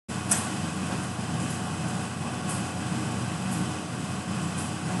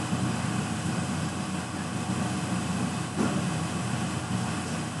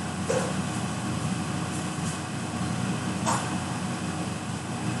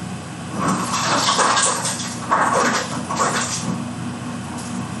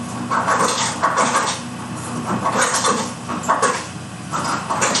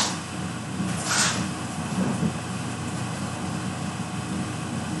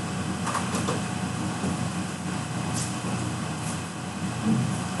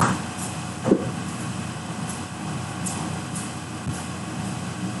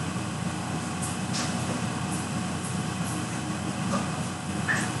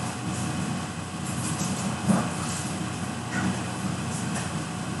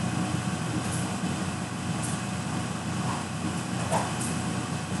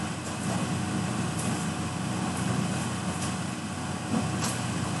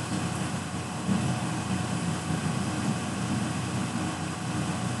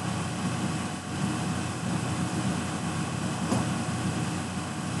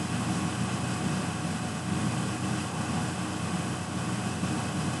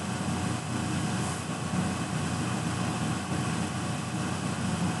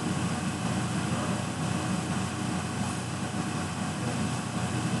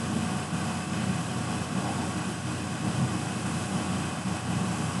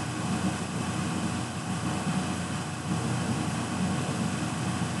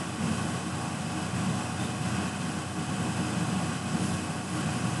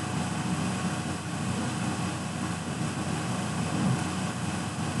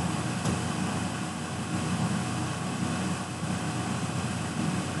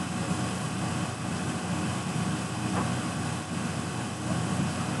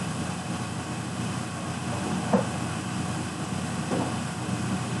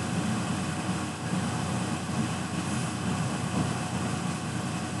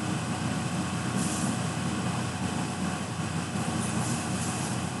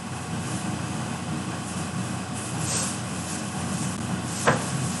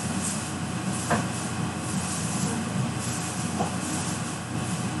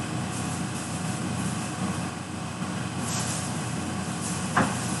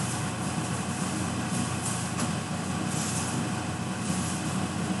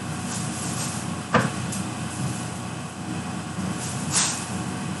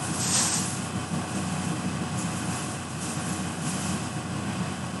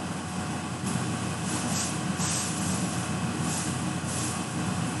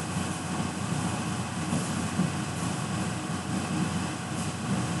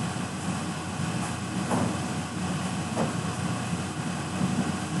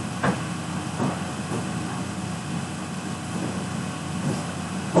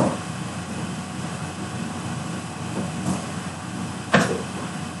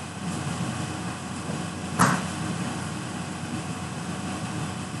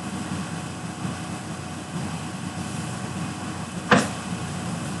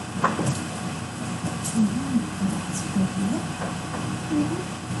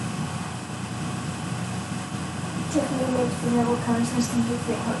Tiffany makes vanilla colors, so I was thinking of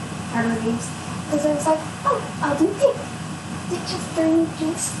powder leaves. Because I was like, oh, I'll do pink. It just three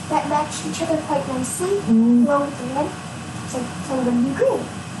pinks that match each other quite nicely, along with the red. So I'm going to do green.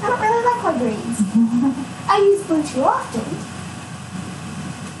 I don't really like my greens. I use blue too often.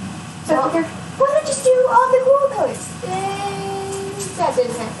 So I figured, why not just do all the cool colors? That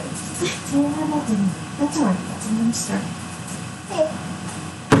didn't happen. Yeah, that didn't. That's alright. That's a new start. Hey.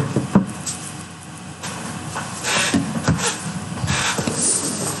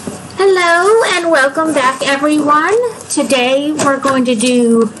 Hello and welcome back, everyone. Today we're going to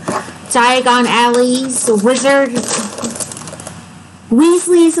do Diagon Alley's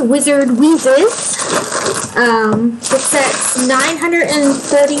Weasley's Wizard Wheezes. The set's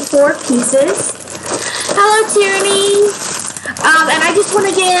 934 pieces. Hello, Tierney. And I just want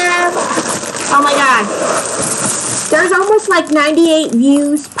to give, oh my god, there's almost like 98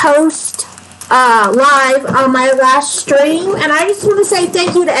 views post live on my last stream, and I just want to say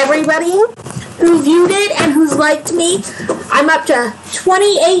thank you to everybody who viewed it and who's liked me. I'm up to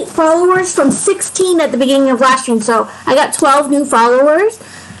 28 followers from 16 at the beginning of last stream, so I got 12 new followers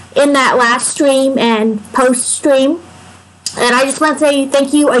in that last stream and post stream. And I just want to say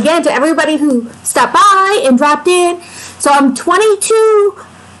thank you again to everybody who stopped by and dropped in. So I'm 22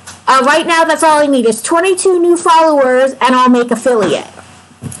 right now. That's all I need is 22 new followers, and I'll make affiliate.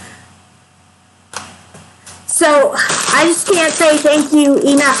 So I just can't say thank you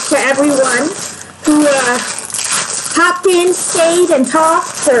enough to everyone who popped in, stayed, and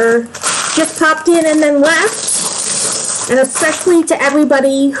talked, or just popped in and then left. And especially to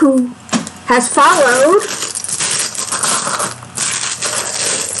everybody who has followed.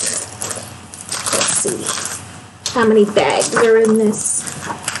 Let's see how many bags are in this.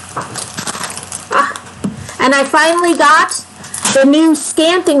 And I finally got the new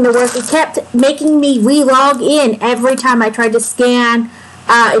scan thing to work. It kept making me re-log in every time I tried to scan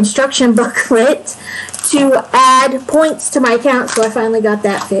instruction booklet to add points to my account, so I finally got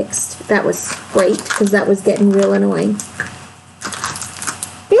that fixed. That was great, because that was getting real annoying.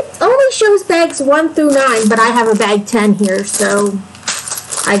 It only shows bags 1 through 9, but I have a bag 10 here, so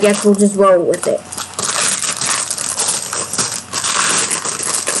I guess we'll just roll with it.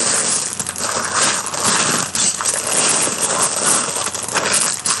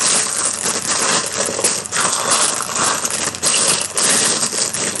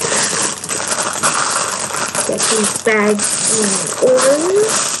 These bags in order.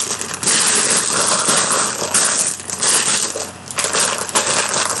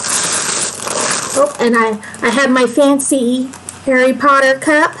 Oh, and I had my fancy Harry Potter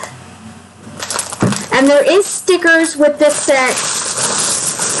cup. And there is stickers with this set.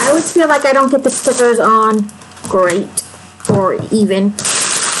 I always feel like I don't get the stickers on great or even.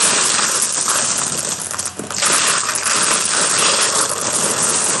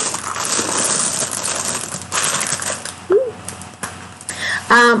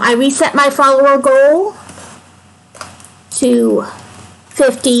 I reset my follower goal to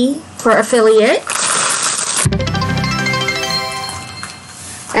 50 for affiliate.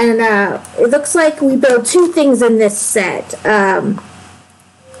 And it looks like we build 2 things in this set.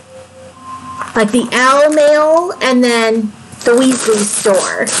 Like the Owl Mail and then the Weasley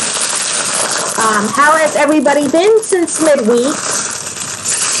store. How has everybody been since midweek?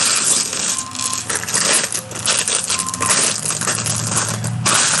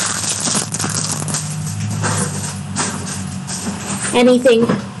 Anything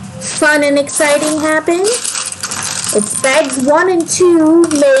fun and exciting happen? It's bags 1 and 2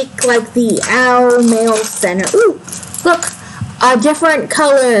 make like the Owl Mail Center. Ooh, look, a different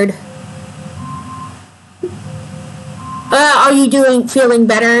colored. Are you feeling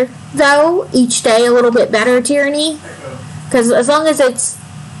better though? Each day a little bit better, Tierney? Because as long as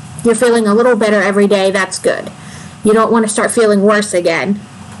you're feeling a little better every day, that's good. You don't want to start feeling worse again.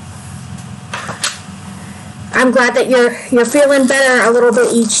 I'm glad that you're feeling better a little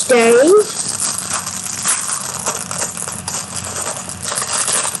bit each day.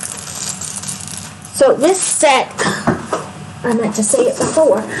 So this set, I meant to say it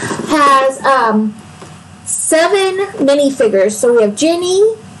before, has 7 minifigures. So we have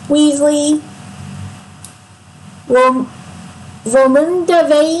Ginny, Weasley, Romunda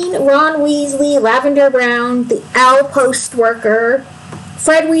Vane, Ron Weasley, Lavender Brown, the Owl Post Worker,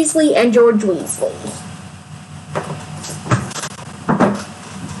 Fred Weasley, and George Weasley.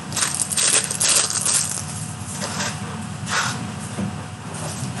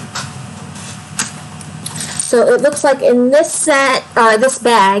 So it looks like in this set, this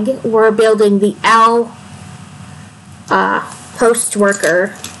bag, we're building the Owl post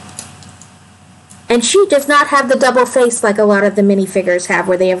worker. And she does not have the double face like a lot of the minifigures have,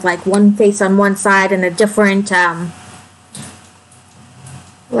 where they have like one face on one side and a different,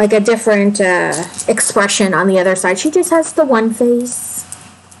 expression on the other side. She just has the one face.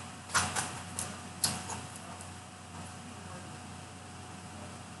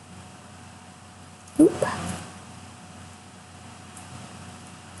 Oop.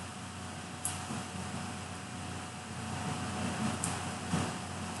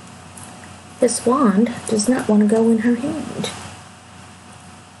 This wand does not want to go in her hand.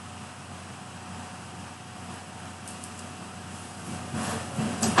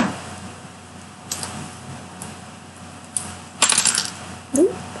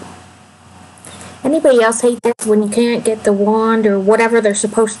 Oop. Anybody else hate this when you can't get the wand or whatever they're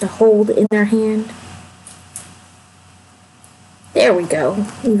supposed to hold in their hand? There we go,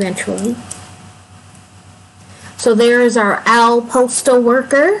 eventually. So there is our owl postal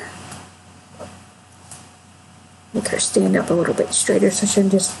worker. Make her stand up a little bit straighter so she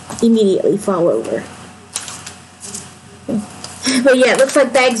doesn't just immediately fall over. But yeah, it looks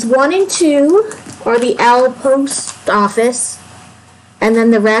like bags 1 and 2 are the Owl Post Office, and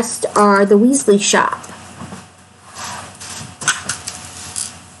then the rest are the Weasley shop.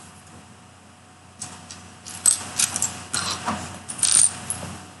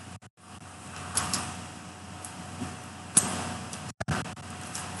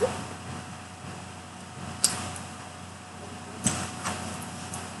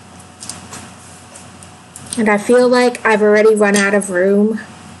 And I feel like I've already run out of room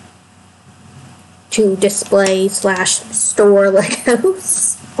to display / store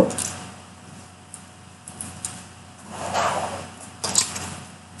Legos.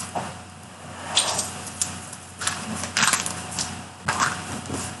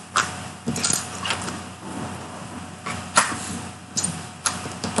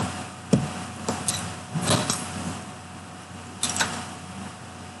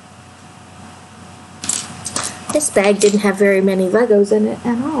 This bag didn't have very many Legos in it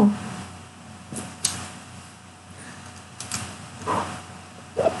at all.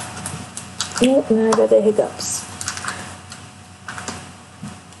 Nope, now I got the hiccups.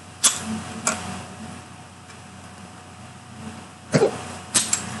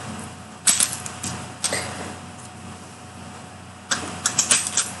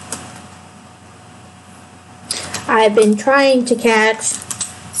 I've been trying to catch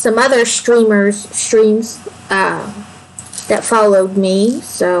some other streams that followed me,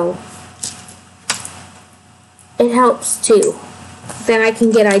 so it helps too. Then I can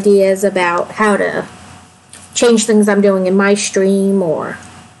get ideas about how to change things I'm doing in my stream or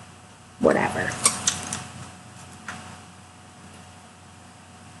whatever.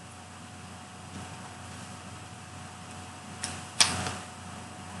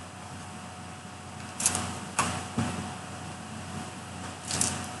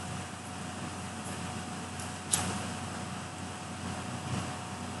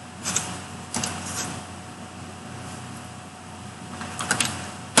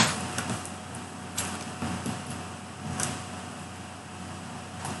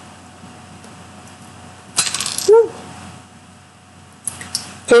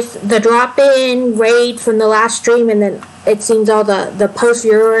 Just the drop-in raid from the last stream, and then it seems all the post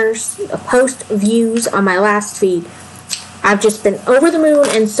views on my last feed. I've just been over the moon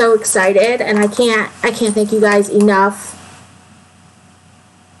and so excited, and I can't thank you guys enough.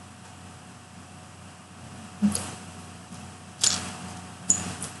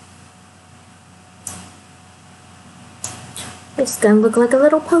 It's gonna look like a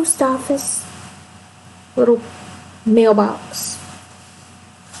little post office, little mailbox.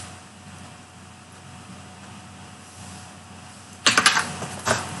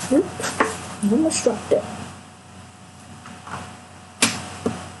 Almost dropped it.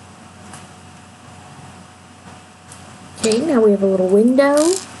 Okay, now we have a little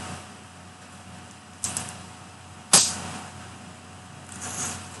window.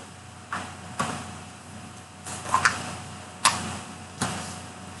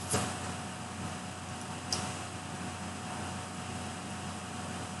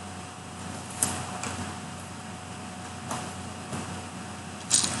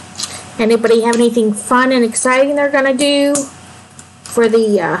 Anybody have anything fun and exciting they're gonna do for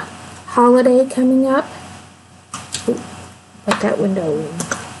the holiday coming up? Ooh, let that window in.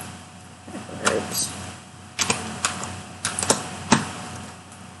 That hurts.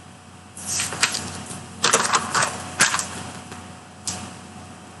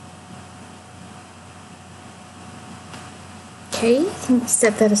 Okay, let's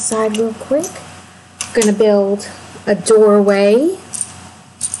set that aside real quick. I'm gonna build a doorway.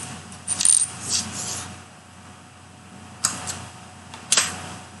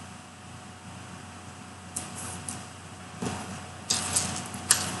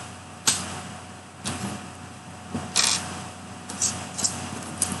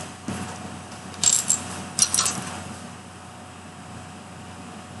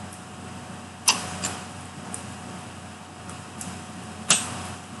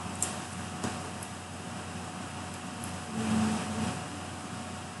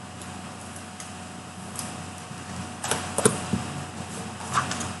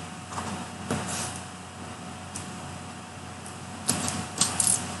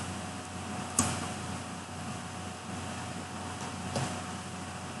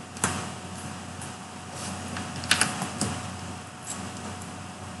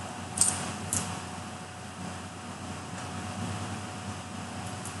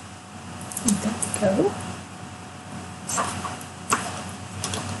 There we go.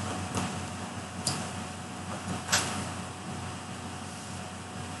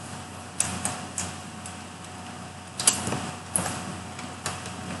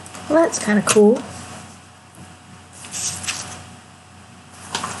 Well, that's kind of cool.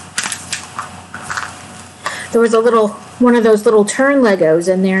 There was one of those little turn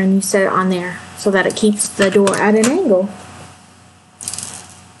Legos in there, and you set it on there so that it keeps the door at an angle.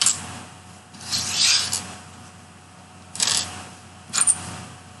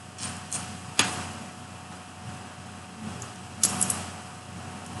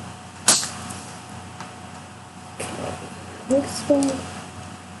 This way.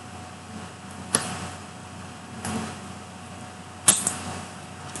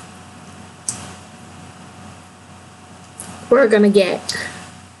 We're gonna get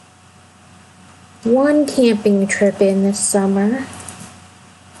one camping trip in this summer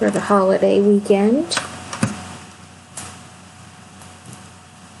for the holiday weekend.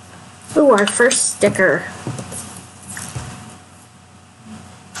 Ooh, our first sticker.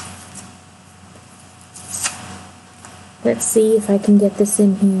 Let's see if I can get this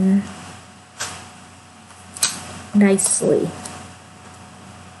in here nicely.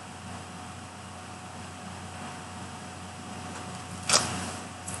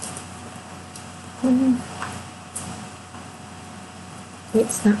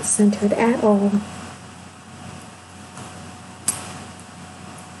 It's not centered at all.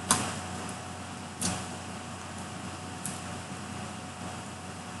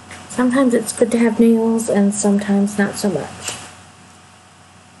 Sometimes it's good to have nails and sometimes not so much.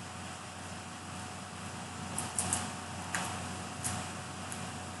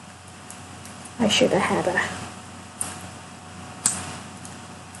 I should have had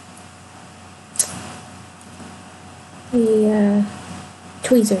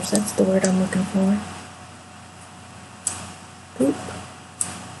tweezers, that's the word I'm looking for. Oop.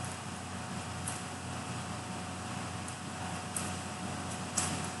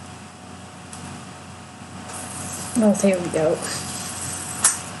 Oh, there we go.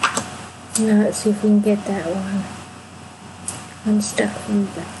 Now let's see if we can get that one unstuck from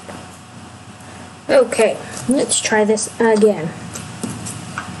the back. Okay, let's try this again.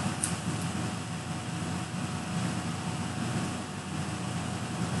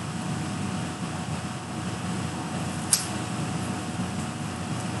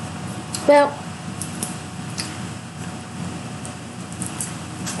 Well,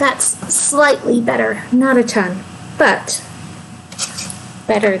 that's slightly better, not a ton, but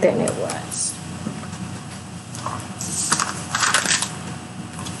better than it was.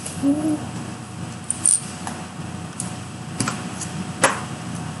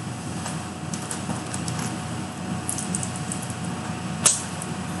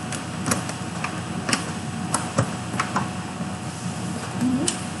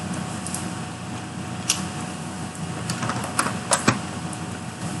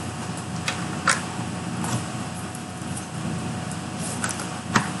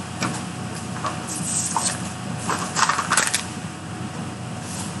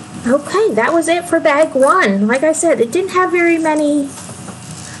 Okay, that was it for bag one. Like I said, it didn't have very many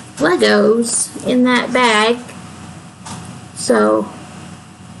Legos in that bag. So,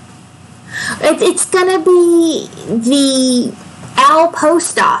 it's gonna be the Owl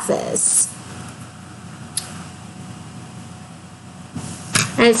Post Office.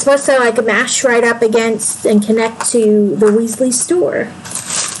 And it's supposed to like mash right up against and connect to the Weasley store.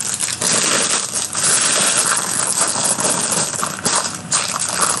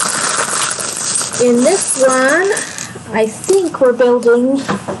 In this one, I think we're building,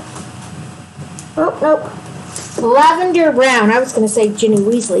 oh, nope, Lavender Brown. I was going to say Ginny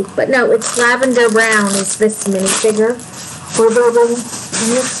Weasley, but no, it's Lavender Brown is this minifigure we're building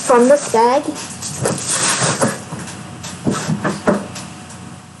from this bag.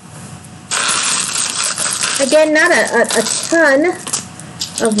 Again, not a ton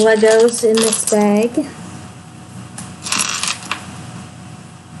of Legos in this bag.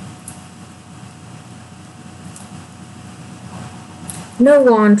 No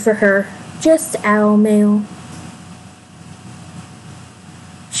wand for her, just owl mail.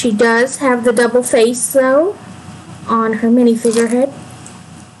 She does have the double face, though, on her minifigure head.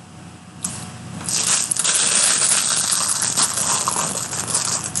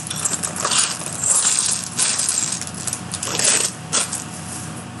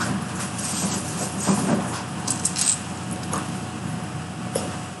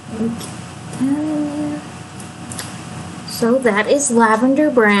 So that is Lavender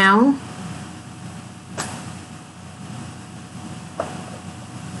Brown.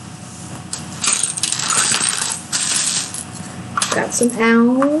 Got some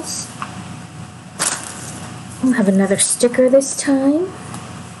owls. We'll have another sticker this time.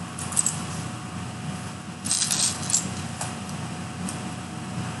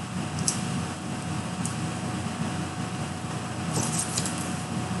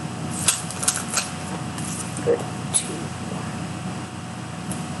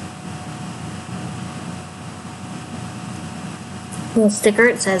 Little sticker,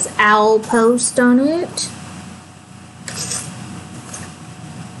 it says Owl Post on it.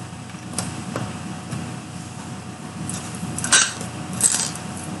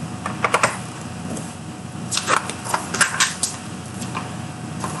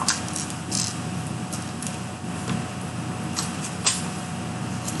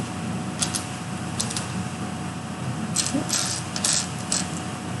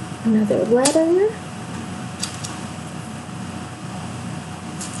 Another letter.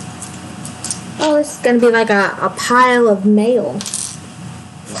 Oh, this is going to be like a pile of mail.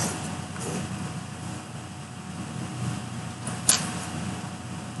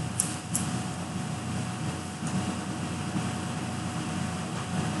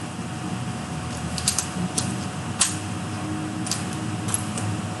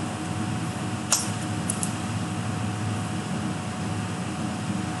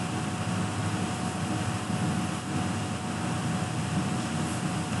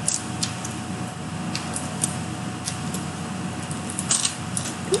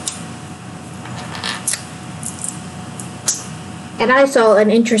 And I saw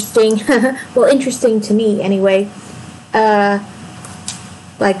an interesting, well, interesting to me anyway,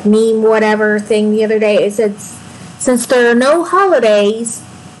 like meme whatever thing the other day. It said, since there are no holidays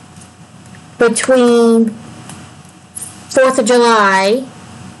between 4th of July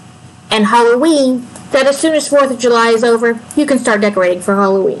and Halloween, that as soon as 4th of July is over, you can start decorating for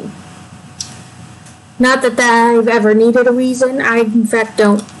Halloween. Not that I've ever needed a reason. I, in fact,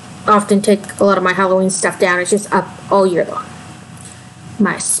 don't often take a lot of my Halloween stuff down. It's just up all year long.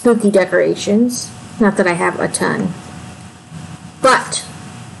 My spooky decorations. Not that I have a ton. But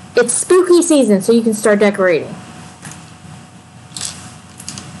it's spooky season, so you can start decorating.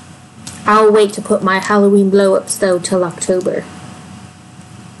 I'll wait to put my Halloween blow-ups, though, till October.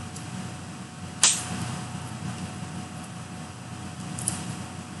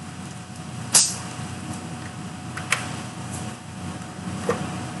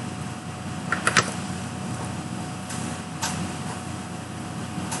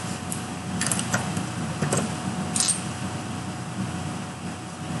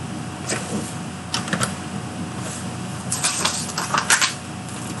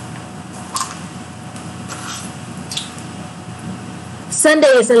 Sunday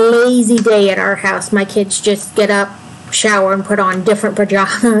is a lazy day at our house. My kids just get up, shower, and put on different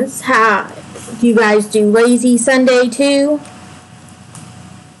pajamas. How do you guys do lazy Sunday too?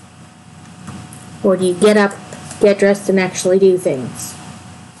 Or do you get up, get dressed, and actually do things?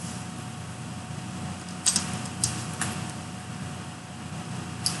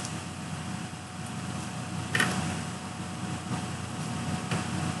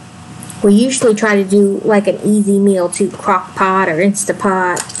 We usually try to do like an easy meal too, crock pot or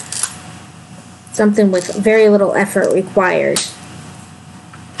Instapot. Something with very little effort required.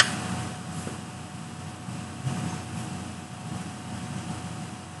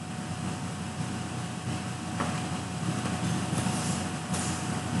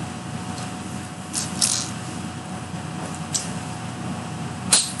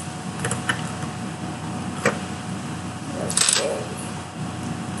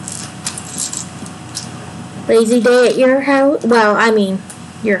 Lazy day at your house? Well, I mean,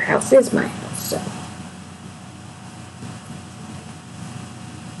 your house is my house, so.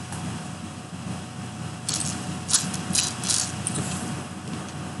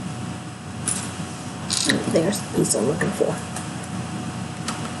 There's the piece I'm looking for.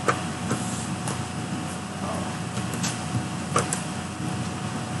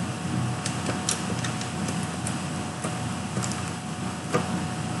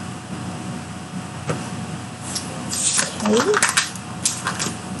 Okay.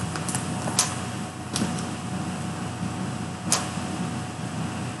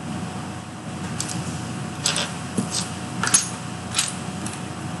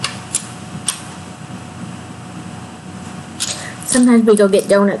 Sometimes we go get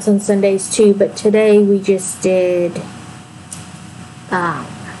donuts on Sundays too, but today we just did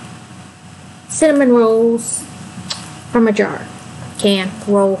cinnamon rolls from a jar, can,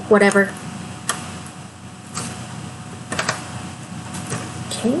 roll, whatever.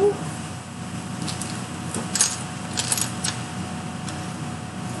 Okay.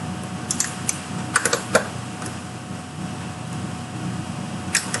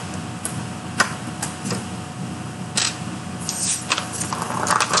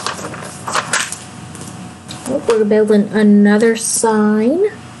 We're building another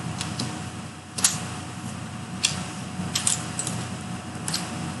sign.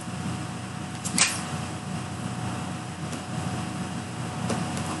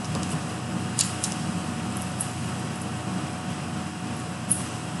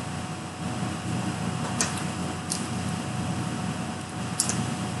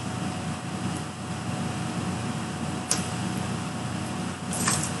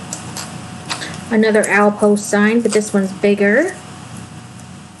 Another owl post sign, but this one's bigger.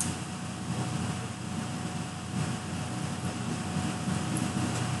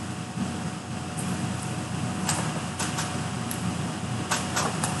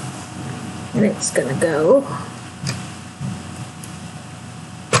 And it's gonna go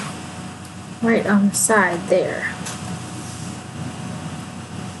right on the side there.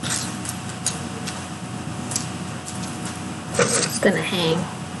 It's gonna hang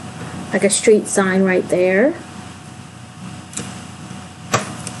like a street sign right there.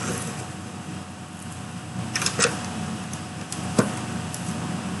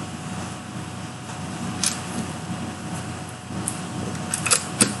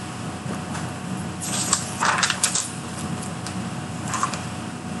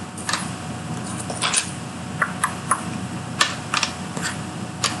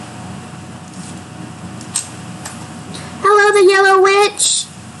 Hello, the Yellow Witch.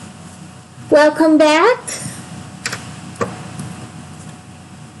 Welcome back.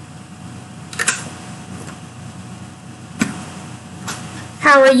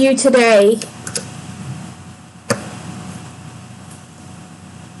 How are you today?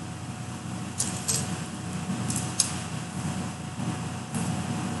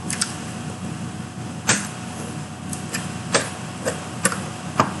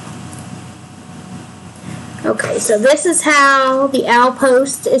 Okay, so this is how the owl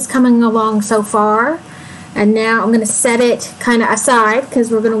post is coming along so far. And now I'm going to set it kind of aside because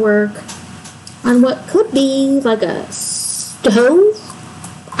we're going to work on what could be like a stove.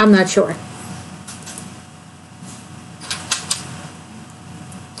 I'm not sure.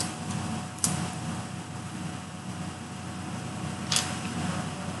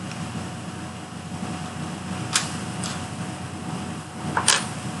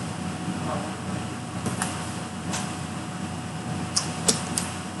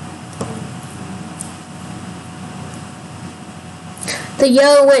 The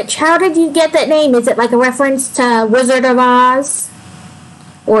Yellow Witch, how did you get that name? Is it like a reference to Wizard of Oz?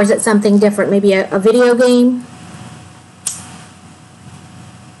 Or is it something different? Maybe a video game?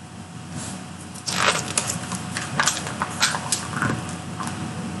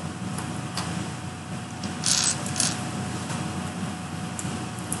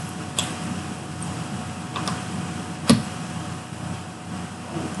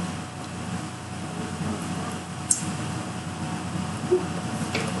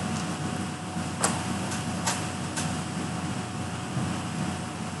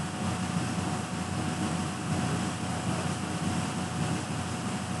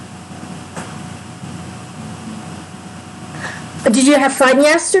 Did you have fun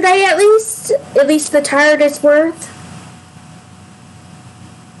yesterday at least? At least the tired is worth?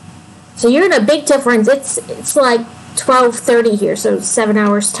 So you're in a big difference. It's like 12:30 here, so 7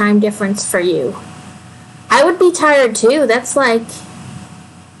 hours time difference for you. I would be tired too. That's like,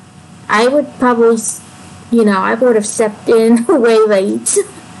 I would probably, I would have stepped in way late.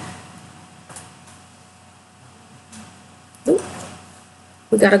 Ooh.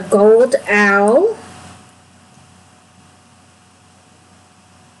 We got a gold owl.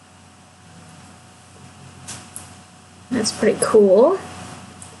 That's pretty cool.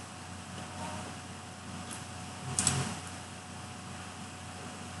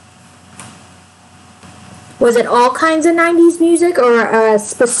 Was it all kinds of 90s music or a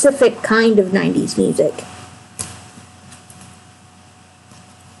specific kind of 90s music?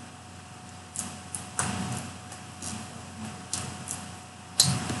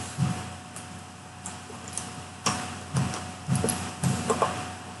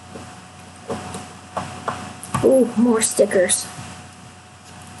 Ooh, more stickers.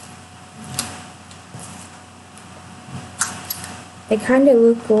 They kind of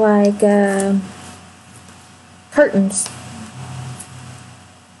look like curtains.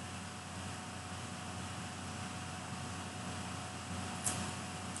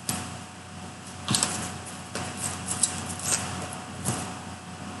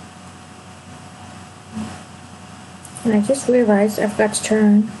 And I just realized I forgot to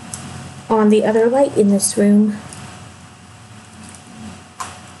turn on the other light in this room.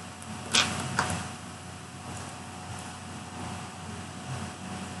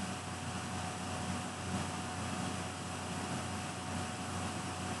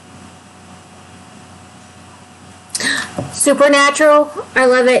 Supernatural, I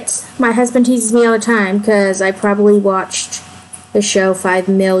love it. My husband teases me all the time because I probably watched the show 5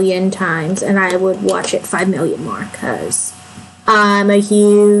 million times, and I would watch it 5 million more because I'm a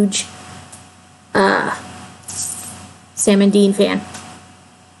huge Sam and Dean fan.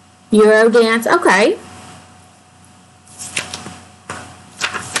 Eurodance, okay.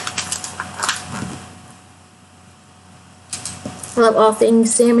 I love all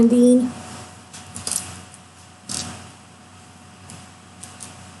things Sam and Dean.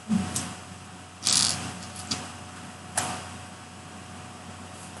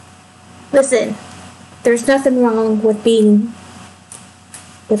 Listen, there's nothing wrong with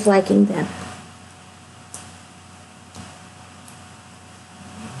liking them.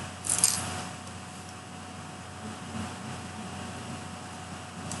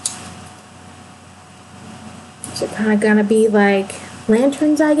 So kind of gonna be like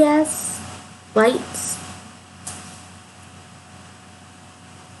lanterns, I guess, lights.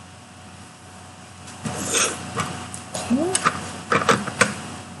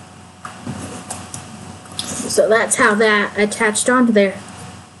 So that's how that attached onto there.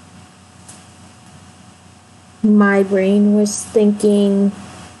 My brain was thinking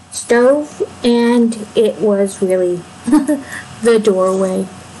stove, and it was really the doorway.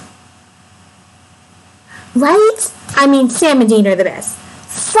 Right? I mean, Sam and Dean are the best.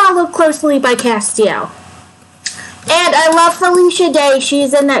 Followed closely by Castiel. And I love Felicia Day.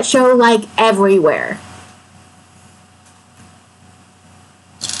 She's in that show like everywhere.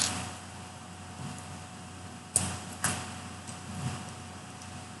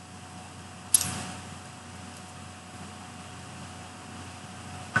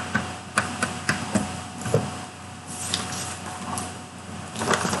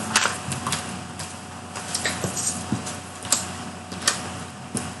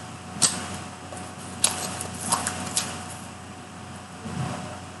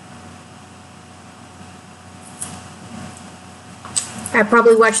 I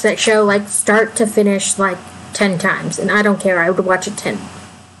probably watched that show like start to finish like 10 times, and I don't care, I would watch it 10.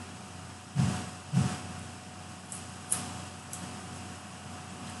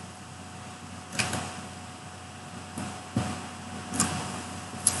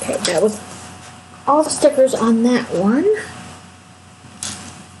 Okay, that was all the stickers on that one.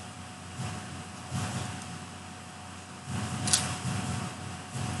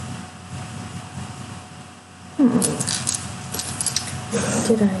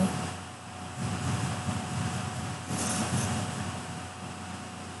 Did I?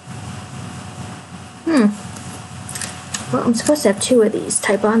 Well, I'm supposed to have 2 of these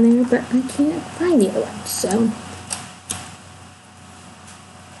type on there, but I can't find the other one, so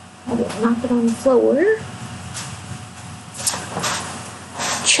I will knock it on the floor.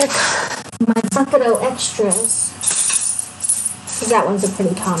 Check my bucket of extras, because that one's a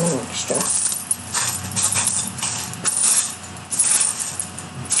pretty common extra.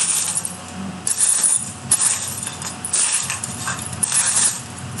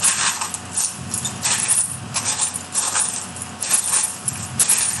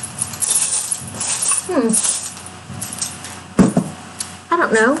 I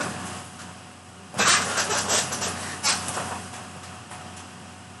don't know.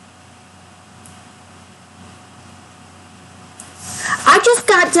 I just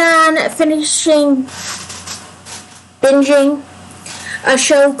got done binging a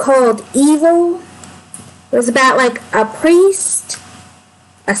show called Evil. It was about like a priest,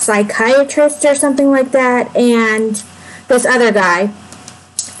 a psychiatrist or something like that, and this other guy.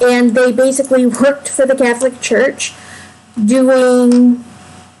 And they basically worked for the Catholic Church doing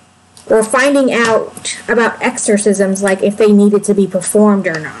or finding out about exorcisms, like if they needed to be performed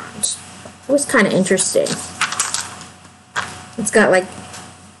or not. It was kind of interesting. It's got like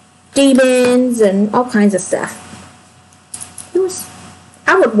demons and all kinds of stuff.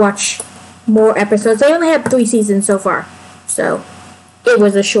 I would watch more episodes. They only have 3 seasons so far, so it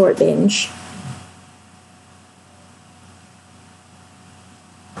was a short binge.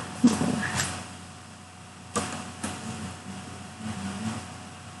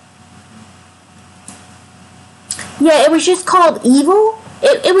 Yeah, it was just called Evil.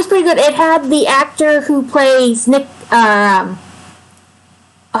 It was pretty good. It had the actor who plays Nick.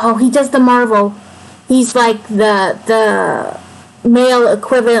 He does the Marvel. He's like the male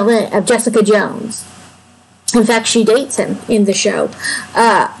equivalent of Jessica Jones. In fact, she dates him in the show.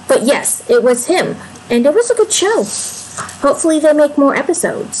 But yes, it was him, and it was a good show. Hopefully, they make more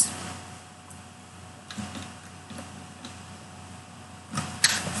episodes.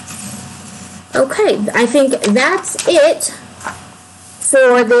 Okay, I think that's it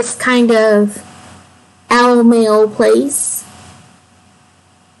for this kind of owl mail place.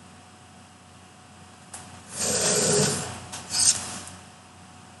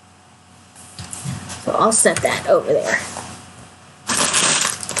 So I'll set that over there.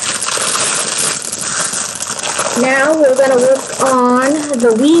 Now we're going to work on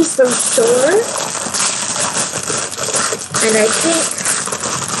the Weasley store. And I think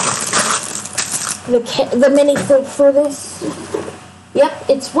the minifig for this, yep,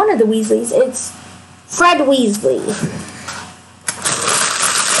 it's one of the Weasleys. It's Fred Weasley.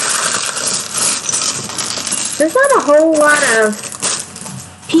 There's not a whole lot of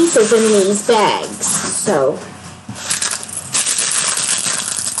pieces in these bags, so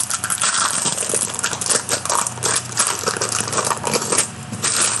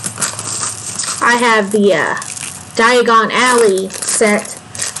I have the Diagon Alley set.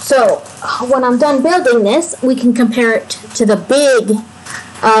 So when I'm done building this, we can compare it to the big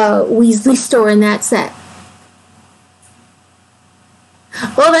Weasley store in that set.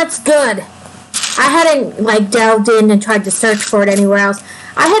 Well, that's good. I hadn't like delved in and tried to search for it anywhere else.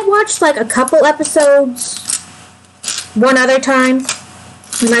 I had watched like a couple episodes one other time,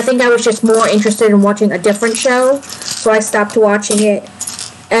 and I think I was just more interested in watching a different show, so I stopped watching it.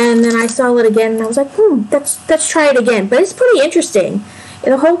 And then I saw it again, and I was like, let's try it again. But it's pretty interesting.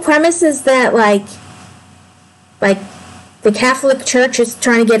 The whole premise is that like the Catholic Church is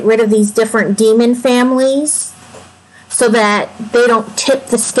trying to get rid of these different demon families so that they don't tip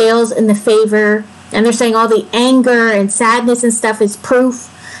the scales in the favor. And they're saying all the anger and sadness and stuff is proof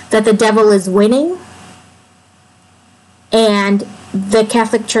that the devil is winning. And the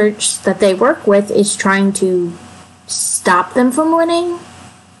Catholic Church that they work with is trying to stop them from winning.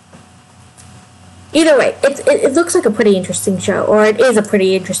 Either way, it looks like a pretty interesting show, or it is a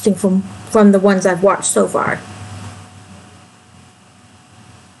pretty interesting from the ones I've watched so far.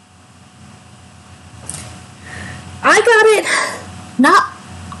 I got it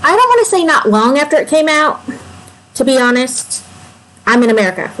I don't want to say not long after it came out, to be honest. I'm in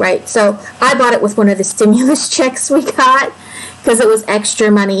America, right? So I bought it with one of the stimulus checks we got because it was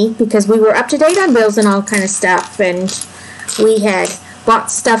extra money because we were up to date on bills and all kind of stuff, and we had bought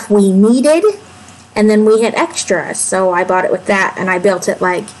stuff we needed. And then we had extras, so I bought it with that, and I built it,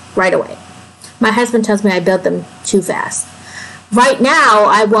 like, right away. My husband tells me I built them too fast. Right now,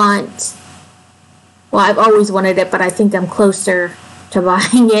 I've always wanted it, but I think I'm closer to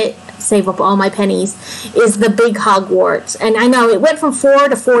buying it, save up all my pennies, is the big Hogwarts. And I know, it went from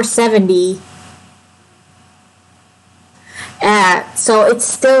 $4 to $4.70. So it's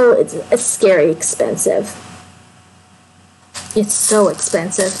still, it's scary expensive. It's so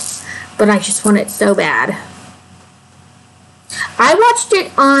expensive. But I just want it so bad. I watched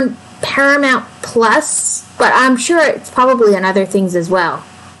it on Paramount Plus, but I'm sure it's probably on other things as well.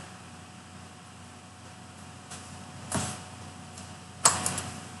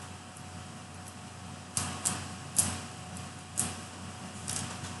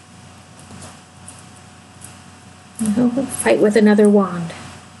 Fight with another wand.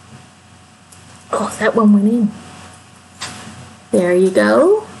 Oh, that one went in. There you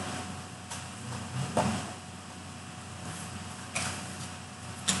go.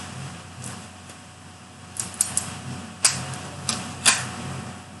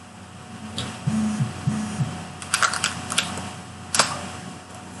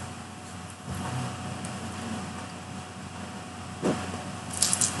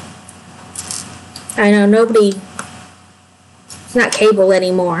 I know it's not cable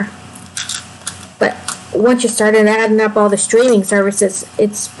anymore, but once you started adding up all the streaming services,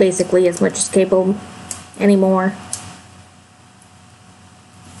 it's basically as much as cable anymore.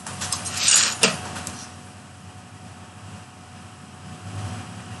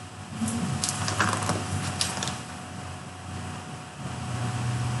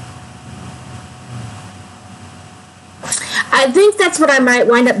 I think that's what I might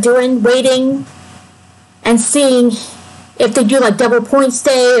wind up doing, waiting and seeing if they do like double points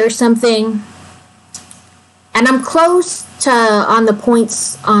day or something. And I'm close to on the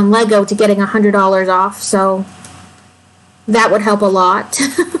points on Lego to getting $100 off, so that would help a lot.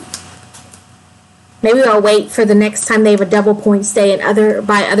 Maybe I'll wait for the next time they have a double points day and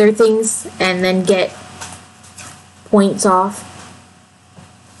buy other things and then get points off.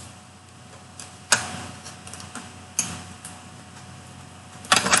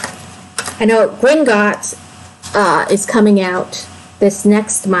 I know Gringotts is coming out this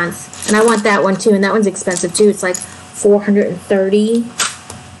next month, and I want that one too, and that one's expensive too. It's like $430.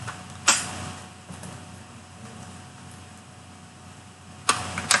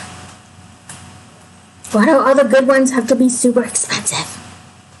 Why do all the good ones have to be super expensive?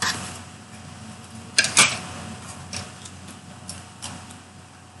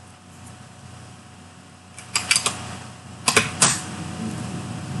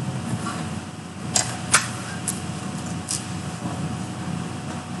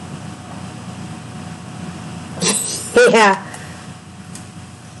 Yeah.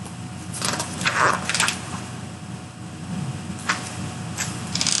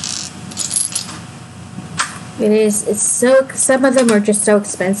 It is. It's so. Some of them are just so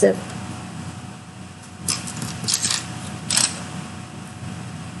expensive.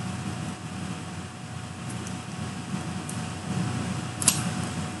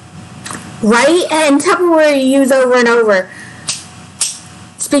 Right? And Tupperware you use over and over.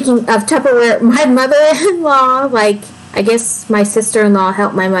 Speaking of Tupperware, my mother-in-law, like, I guess my sister-in-law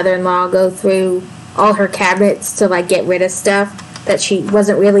helped my mother-in-law go through all her cabinets to, like, get rid of stuff that she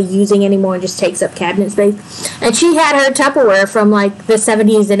wasn't really using anymore and just takes up cabinet space. And she had her Tupperware from, like, the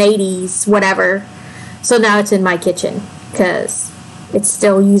 70s and 80s, whatever. So now it's in my kitchen because it's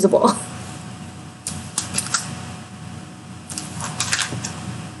still usable.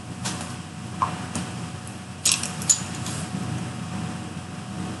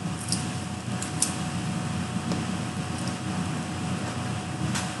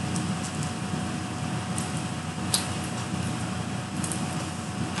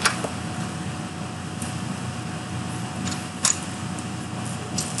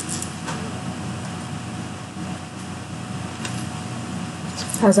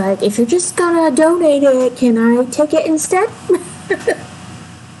 I was like, if you're just gonna donate it, can I take it instead? I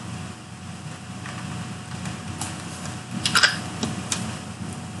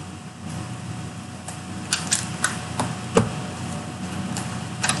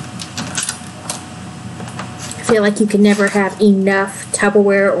feel like you can never have enough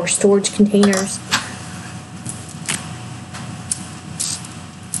Tupperware or storage containers.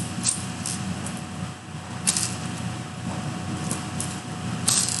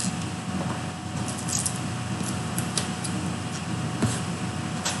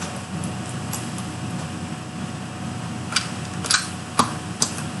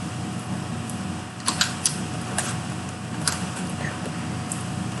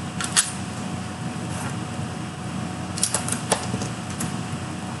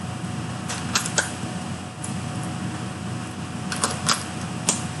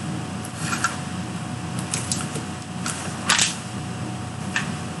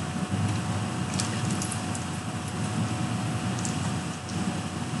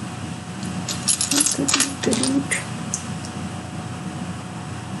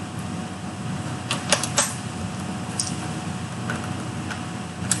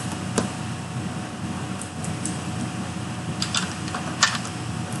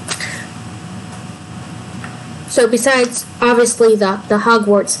 So besides, obviously, the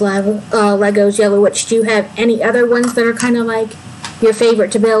Hogwarts Legos, Yellow Witch, do you have any other ones that are kind of like your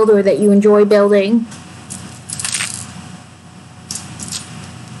favorite to build or that you enjoy building?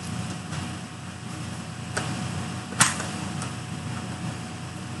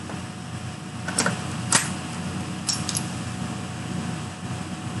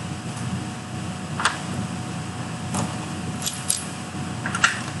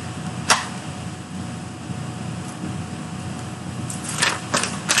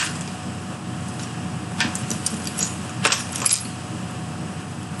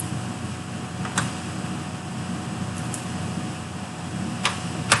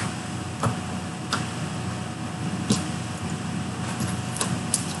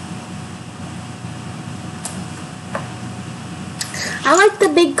 I like the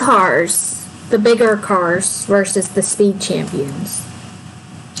big cars, the bigger cars versus the speed champions.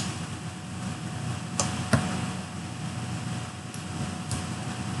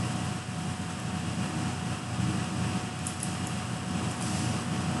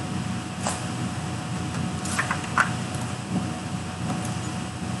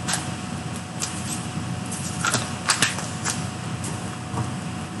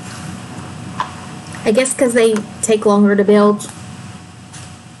 I guess because they take longer to build.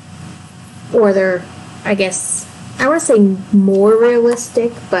 Or they're, I guess, I want to say more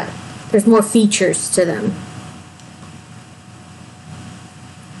realistic, but there's more features to them.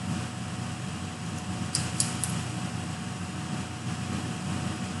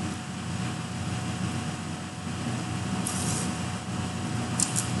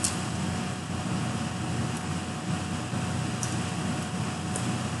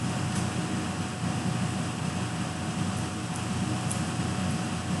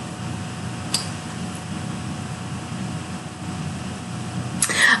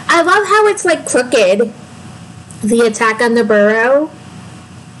 I love how it's like crooked, the attack on the burrow.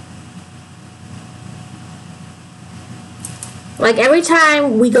 Like every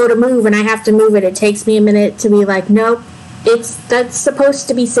time we go to move and I have to move it, it takes me a minute to be like, nope, that's supposed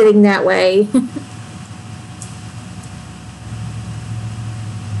to be sitting that way.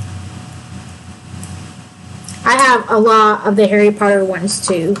 I have a lot of the Harry Potter ones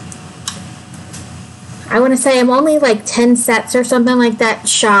too. I want to say I'm only like 10 sets or something like that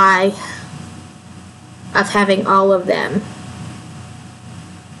shy of having all of them.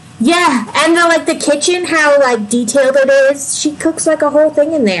 Yeah, and the kitchen, how like detailed it is. She cooks like a whole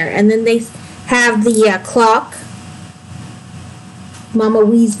thing in there. And then they have the clock. Mama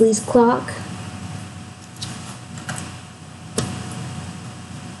Weasley's clock.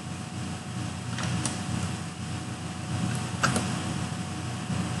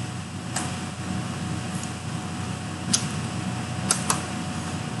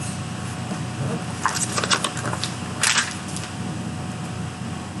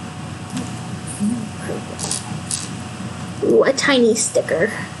 Ooh, a tiny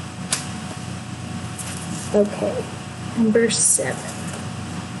sticker. Okay, number 7.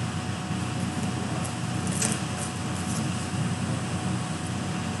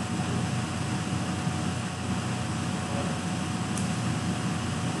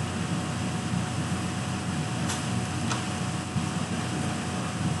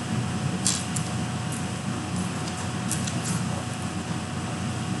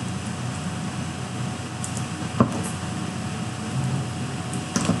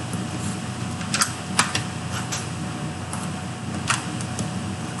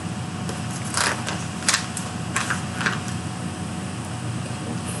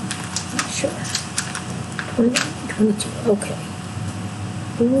 Sure. 22. Okay.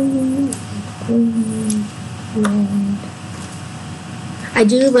 Blue, green, red. I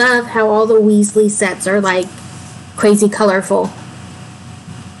do love how all the Weasley sets are like crazy colorful.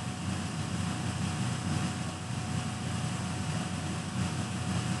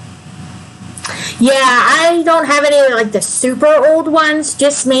 Yeah, I don't have any like the super old ones,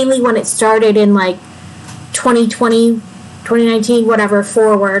 just mainly when it started in like 2020, 2019, whatever,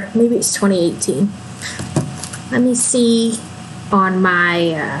 forward. Maybe it's 2018. Let me see on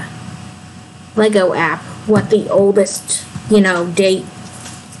my Lego app what the oldest, date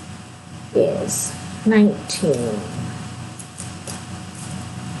is. 19.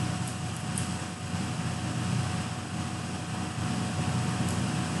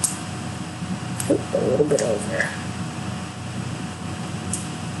 A little bit over.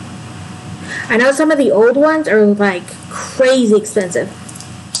 I know some of the old ones are like crazy expensive.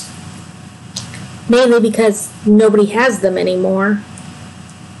 Mainly because nobody has them anymore.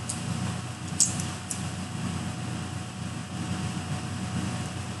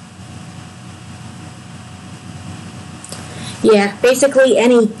 Yeah, basically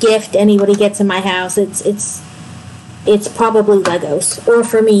any gift anybody gets in my house, it's probably Legos. Or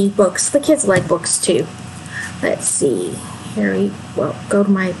for me, books. The kids like books too. Let's see. Harry, well, go to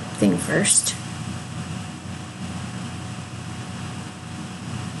my thing first.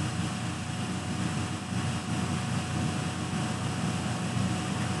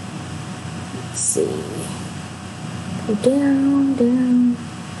 Let's see. Go down, down.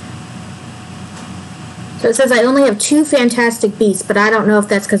 So it says I only have 2 Fantastic Beasts, but I don't know if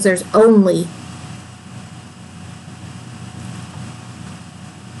that's because there's only.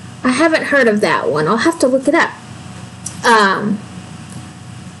 I haven't heard of that one. I'll have to look it up.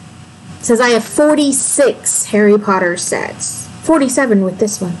 It says I have 46 Harry Potter sets. 47 with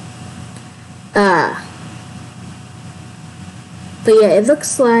this one. But yeah, it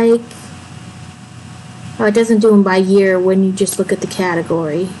looks like... Oh, it doesn't do them by year when you just look at the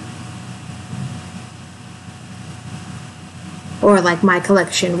category. Or like my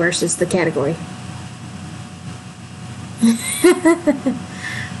collection versus the category.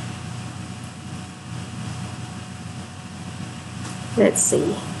 Let's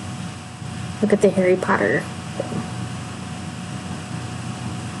see. Look at the Harry Potter thing.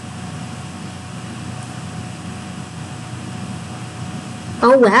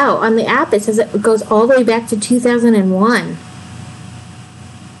 Oh, wow. On the app, it says it goes all the way back to 2001.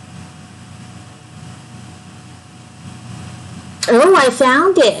 Oh, I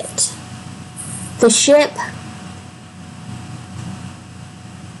found it. The ship.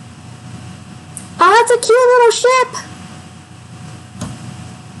 Oh, that's a cute little ship.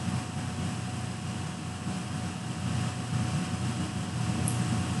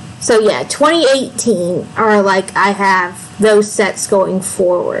 So yeah, 2018 are like, I have those sets going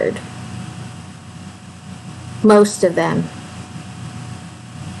forward. Most of them.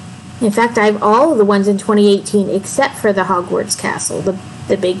 In fact, I have all of the ones in 2018 except for the Hogwarts castle,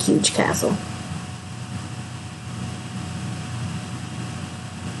 the big huge castle.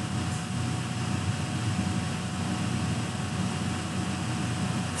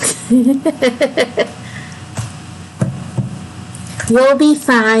 You'll be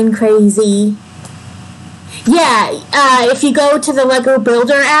fine, crazy. Yeah, if you go to the Lego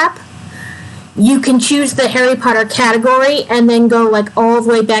Builder app, you can choose the Harry Potter category and then go like all the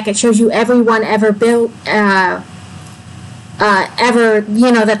way back. It shows you everyone ever built, ever,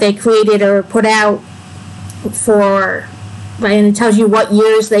 that they created or put out for, and it tells you what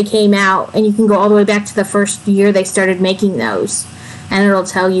years they came out, and you can go all the way back to the first year they started making those, and it'll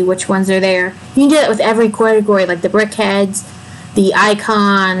tell you which ones are there. You can do that with every category, like the brickheads, the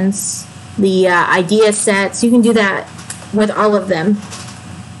icons, the idea sets. You can do that with all of them.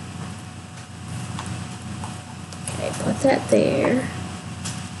 Okay, put that there.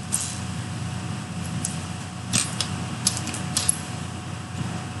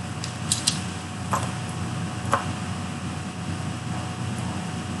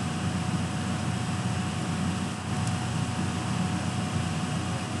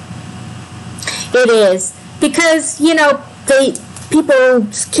 It is, because,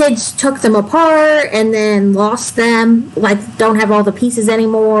 kids took them apart and then lost them, like don't have all the pieces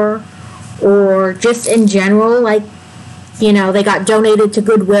anymore, or just in general, like, they got donated to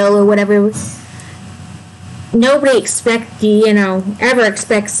Goodwill or whatever. Nobody ever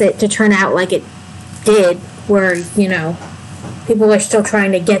expects it to turn out like it did, where, people are still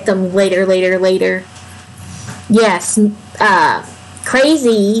trying to get them later. Yes,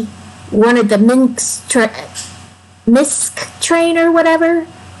 Crazy wanted the Misc train or whatever.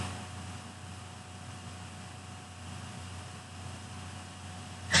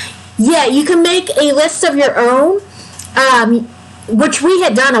 Yeah, you can make a list of your own, which we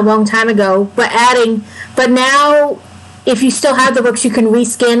had done a long time ago, but now if you still have the books, you can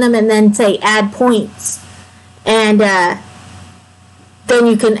rescan them and then say add points, and then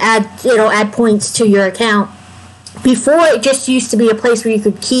you can add points to your account. Before, it just used to be a place where you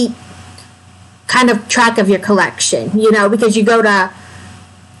could keep kind of track of your collection, because you go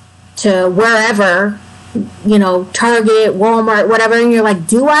to wherever, Target, Walmart, whatever, and you're like,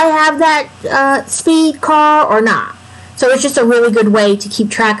 do I have that speed car or not? So it's just a really good way to keep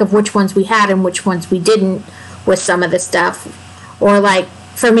track of which ones we had and which ones we didn't with some of the stuff. Or like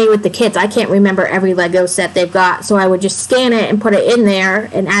for me with the kids, I can't remember every Lego set they've got, so I would just scan it and put it in there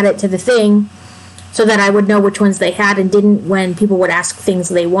and add it to the thing so that I would know which ones they had and didn't when people would ask things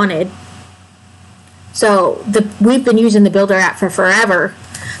they wanted. So we've been using the Builder app for forever.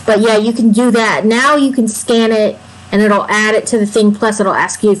 But yeah, you can do that. Now you can scan it and it'll add it to the thing, plus it'll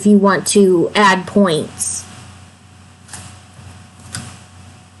ask you if you want to add points.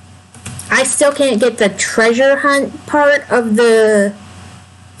 I still can't get the treasure hunt part of the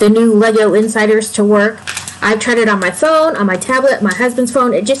new Lego Insiders to work. I've tried it on my phone, on my tablet, my husband's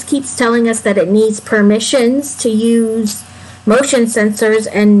phone. It just keeps telling us that it needs permissions to use motion sensors,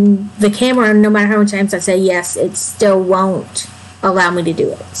 and the camera, no matter how many times I say yes, it still won't allow me to do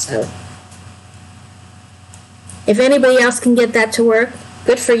it. So if anybody else can get that to work,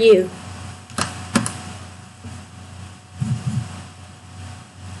 good for you.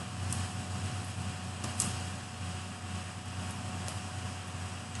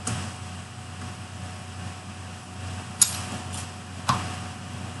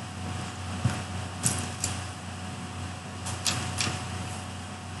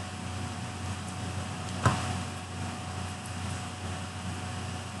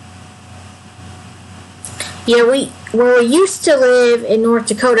 Yeah, where we used to live in North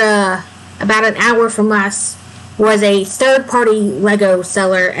Dakota, about an hour from us, was a third-party Lego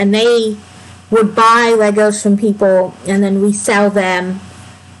seller, and they would buy Legos from people and then resell them.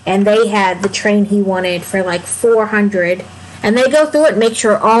 And they had the train he wanted for like $400, and they go through it and make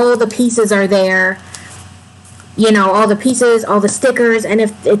sure all the pieces are there. All the pieces, all the stickers, and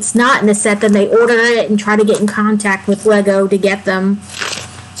if it's not in the set, then they order it and try to get in contact with Lego to get them.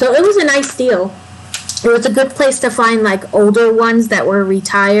 So it was a nice deal. It was a good place to find like older ones that were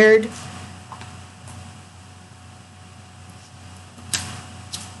retired.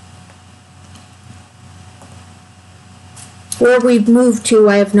 Where we've moved to,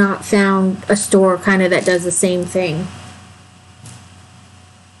 I have not found a store kind of that does the same thing.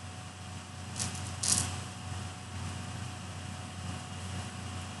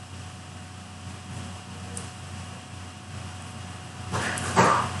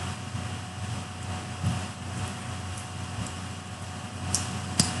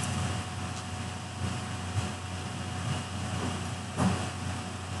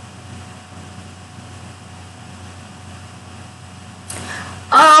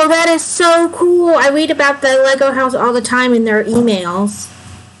 Oh, that is so cool. I read about the Lego house all the time in their emails.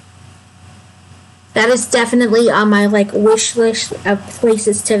 That is definitely on my like wish list of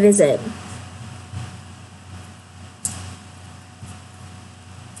places to visit.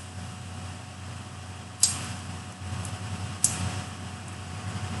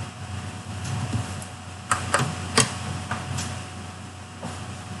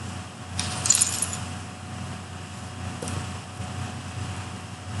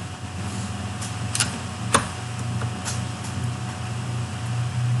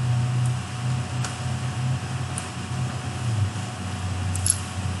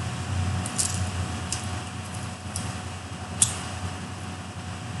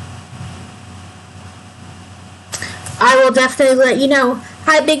 I will definitely let you know.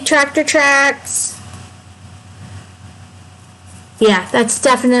 Hi, Big Tractor Tracks. Yeah, that's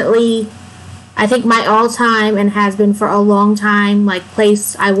definitely, I think, my all-time, and has been for a long time, like,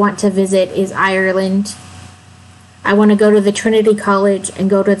 place I want to visit is Ireland. I want to go to the Trinity College and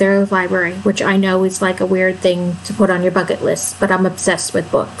go to their library, which I know is like a weird thing to put on your bucket list, but I'm obsessed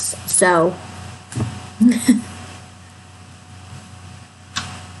with books, so...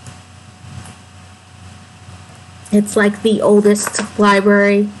 It's like the oldest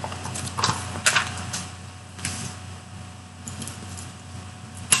library.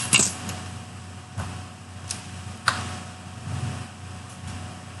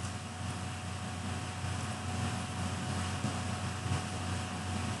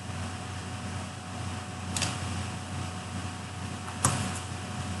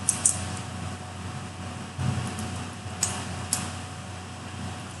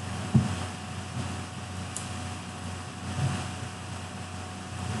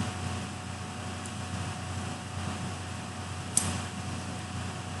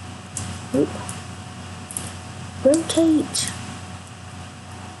 Oop. Rotate.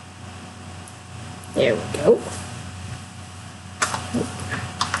 There we go.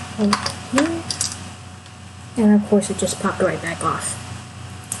 Okay. And of course it just popped right back off.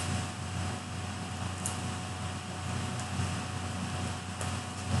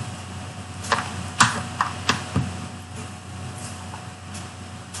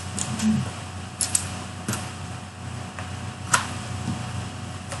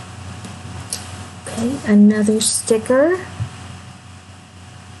 Another sticker.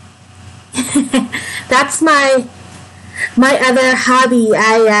 That's my other hobby.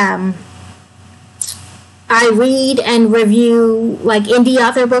 I read and review like indie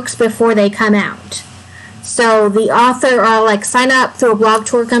author books before they come out. So the author, I'll like sign up through a blog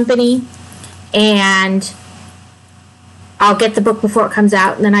tour company, and I'll get the book before it comes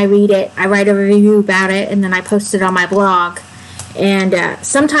out, and then I read it. I write a review about it, and then I post it on my blog. And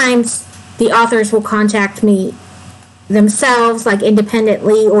sometimes the authors will contact me themselves, like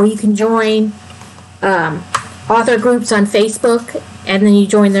independently, or you can join author groups on Facebook, and then you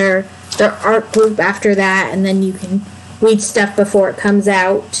join their art group after that, and then you can read stuff before it comes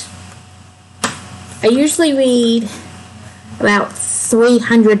out. I usually read about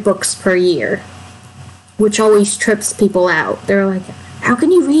 300 books per year, which always trips people out. They're like, how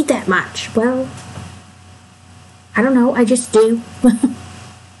can you read that much? Well, I don't know, I just do.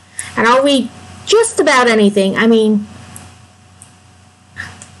 And I'll read just about anything. I mean,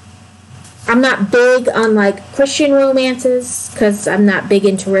 I'm not big on like Christian romances because I'm not big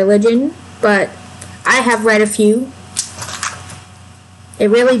into religion, but I have read a few. It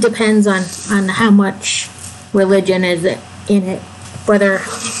really depends on how much religion is in it, whether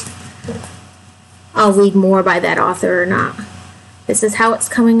I'll read more by that author or not. This is how it's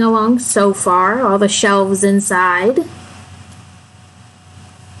coming along so far. All the shelves inside.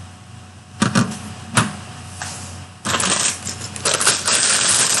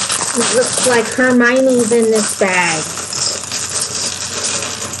 It looks like Hermione's in this bag.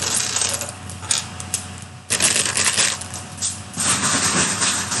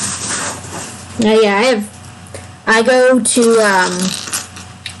 Yeah, I go to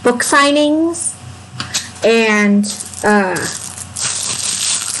book signings And I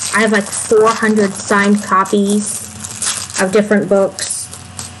have like 400 signed copies of different books.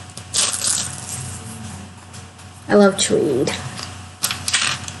 I love to read.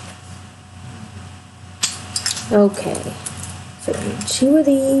 Okay, so we need 2 of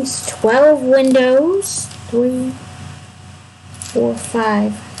these, 12 windows, 3, 4,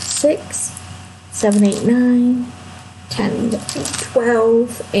 5, 6, 7, 8, 9, 10,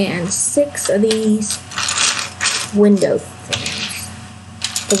 12, and 6 of these window things.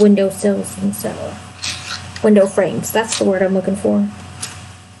 The window sills themselves. Window frames, that's the word I'm looking for.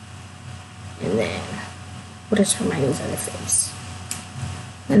 And then, what is Hermione's other face?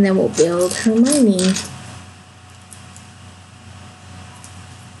 And then we'll build Hermione.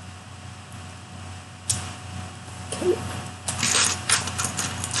 Okay.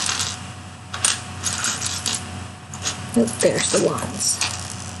 Oh, there's the wands.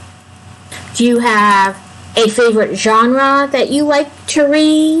 Do you have a favorite genre that you like to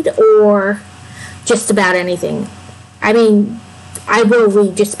read, or just about anything? I mean, I will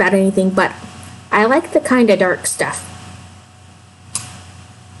read just about anything, but I like the kind of dark stuff.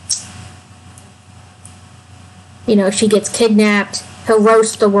 You know, she gets kidnapped, he'll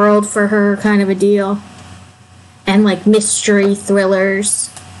roast the world for her kind of a deal. And like mystery thrillers.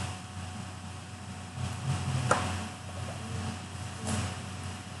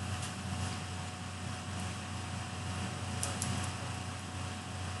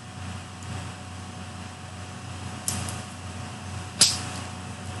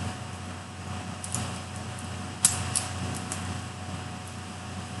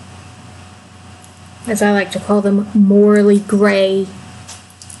 As I like to call them, morally gray.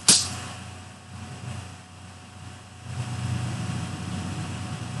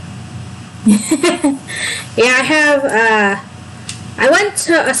 Yeah, I have, I went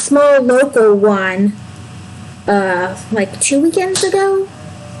to a small local one, like 2 weekends ago?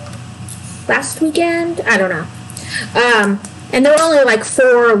 Last weekend? I don't know. And there were only like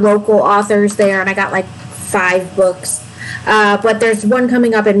 4 local authors there, and I got like 5 books. But there's one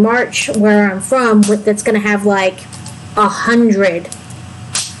coming up in March where I'm from that's going to have like 100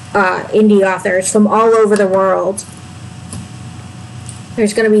 indie authors from all over the world.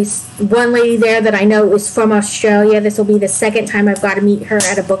 There's going to be one lady there that I know is from Australia. This will be the second time I've got to meet her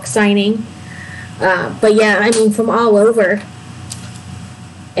at a book signing. But yeah, I mean, from all over.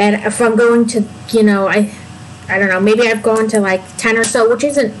 And if I'm going to, you know, I don't know, maybe I've gone to like 10 or so, which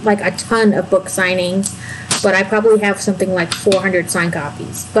isn't like a ton of book signings. But I probably have something like 400 signed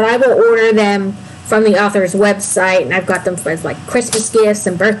copies. But I will order them from the author's website, and I've got them as like Christmas gifts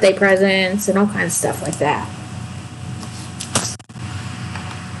and birthday presents and all kinds of stuff like that.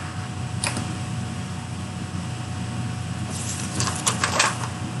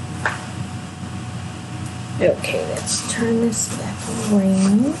 Okay, let's turn this back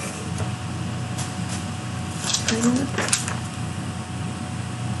around.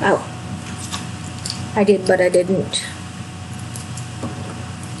 Oh. I did, but I didn't.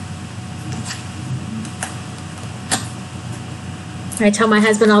 I tell my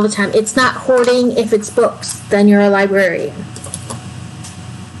husband all the time, it's not hoarding if it's books, then you're a librarian.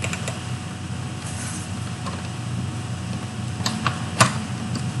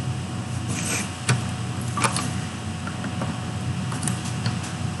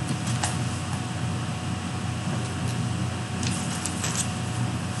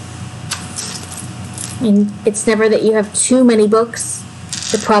 And it's never that you have too many books.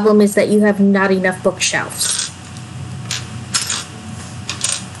 The problem is that you have not enough bookshelves.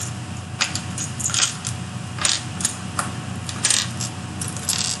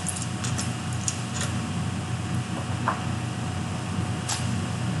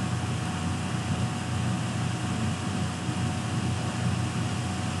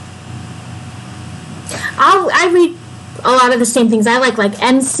 I read a lot of the same things. I like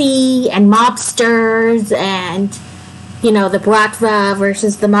MC and mobsters and, you know, the Bratva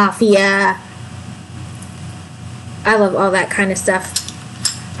versus the Mafia. I love all that kind of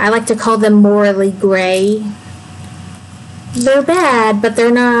stuff. I like to call them morally gray. They're bad, but they're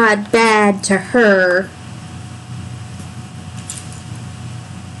not bad to her.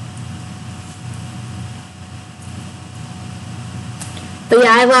 But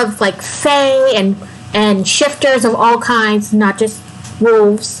yeah, I love like fae and shifters of all kinds, not just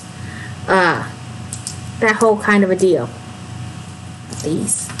wolves. That whole kind of a deal.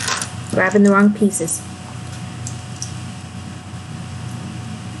 These. Grabbing the wrong pieces.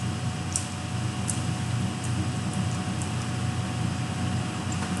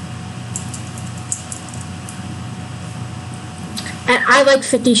 And I I like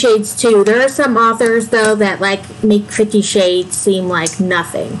 50 Shades too. There are some authors though that like make 50 Shades seem like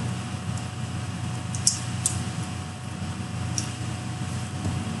nothing.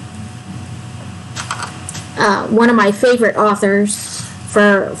 One of my favorite authors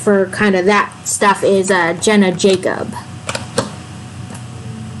for kind of that stuff is Jenna Jacob.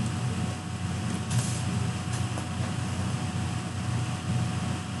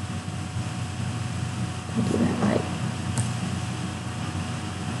 I'll do that right.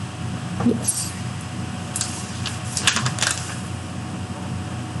 Yes.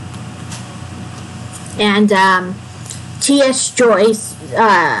 And T.S. Joyce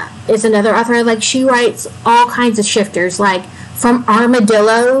is another author. Like, she writes all kinds of shifters, like from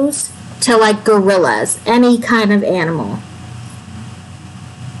armadillos to like gorillas, any kind of animal.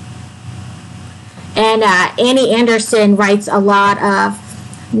 And Annie Anderson writes a lot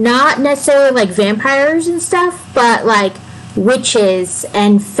of not necessarily like vampires and stuff, but like witches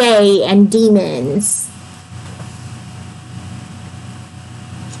and fae and demons.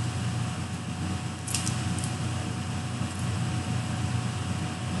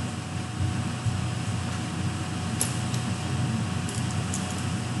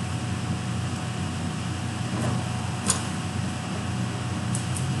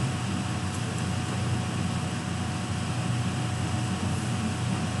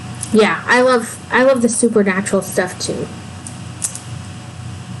 Yeah, I love the supernatural stuff too.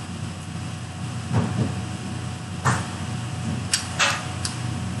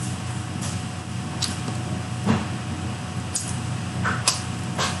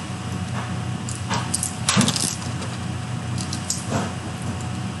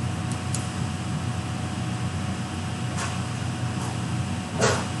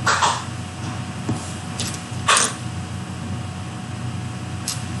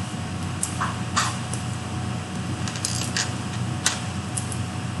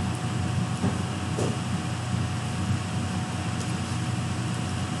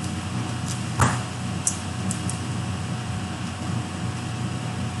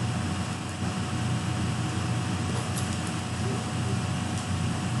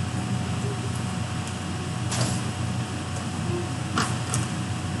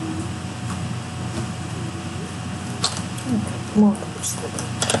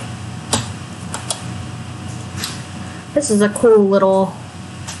 This is a cool little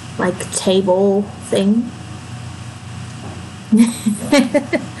like table thing.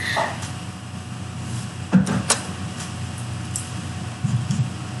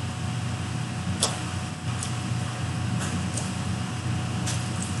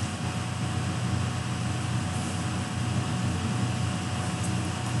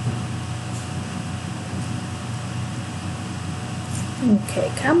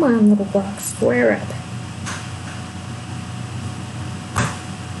 Okay, come on, little block, square up.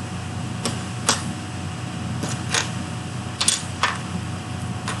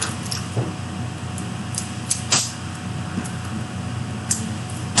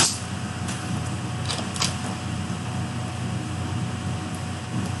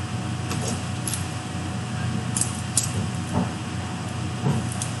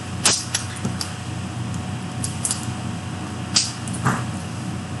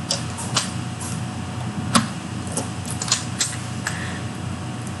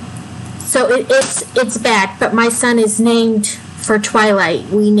 So it's bad, but my son is named for Twilight.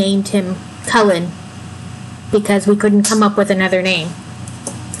 We named him Cullen because we couldn't come up with another name.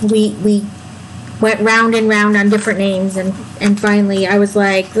 We went round and round on different names, and finally I was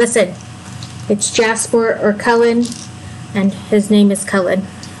like, listen, it's Jasper or Cullen, and his name is Cullen.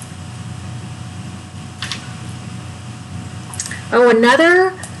 Oh,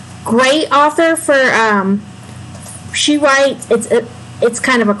 another great author for she writes, it's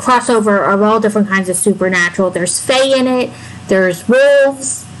kind of a crossover of all different kinds of supernatural. There's fae in it, there's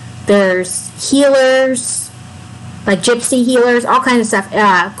wolves, there's healers, like gypsy healers, all kinds of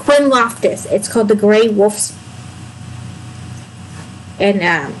stuff. Quinn Loftus, it's called The Grey Wolf's. And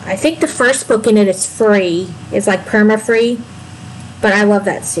I think the first book in it is free. It's like perma-free. But I love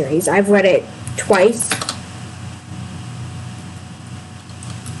that series. I've read it twice.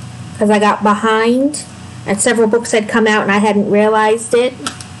 Because I got behind. And several books had come out and I hadn't realized it.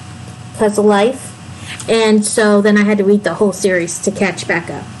 Because of life. And so then I had to read the whole series to catch back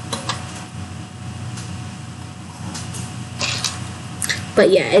up. But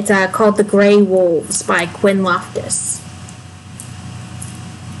yeah, it's called The Grey Wolves by Quinn Loftus.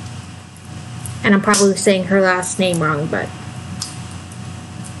 And I'm probably saying her last name wrong, but...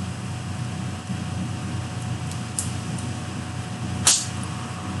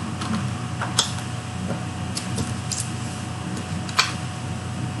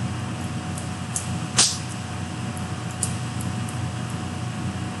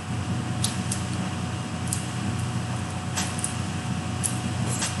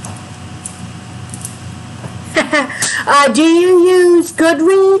 Do you use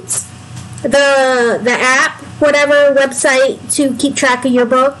Goodreads, the app, whatever website, to keep track of your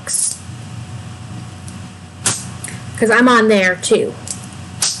books? Because I'm on there too.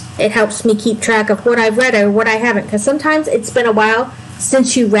 It helps me keep track of what I've read or what I haven't. Because sometimes it's been a while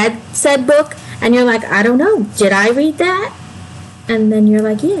since you read said book, and you're like, I don't know, did I read that? And then you're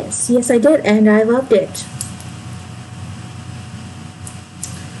like, yes, I did, and I loved it.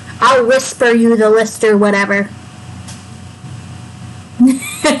 I'll whisper you the list or whatever.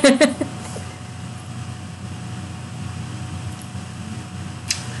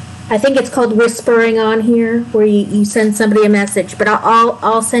 I think it's called whispering on here, where you send somebody a message, but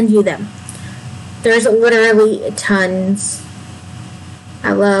I'll send you them. There's literally tons.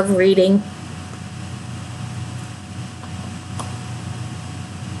 I love reading.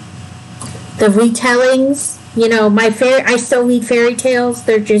 The retellings, you know, I still read fairy tales.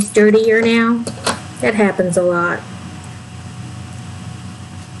 They're just dirtier now. That happens a lot.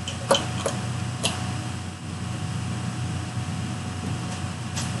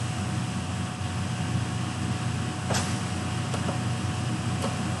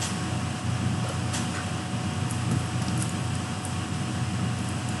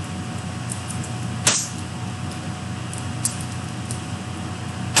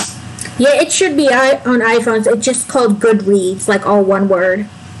 Yeah, it should be on iPhones. It's just called Goodreads, like all one word.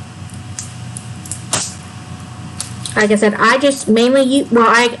 Like I said, I just mainly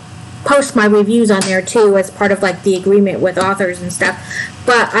I post my reviews on there too as part of like the agreement with authors and stuff.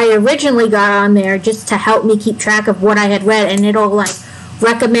 But I originally got on there just to help me keep track of what I had read, and it'll like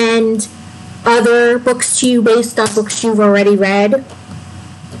recommend other books to you based on books you've already read.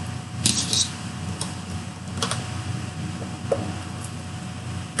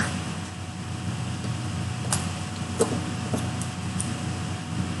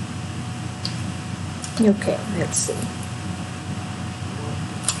 Okay, let's see.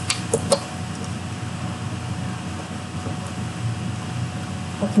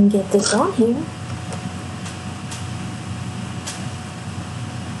 I can get this on here.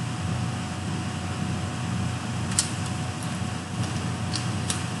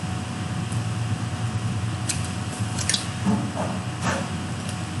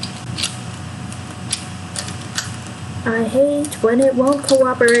 I hate when it won't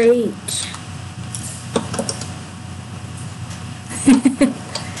cooperate.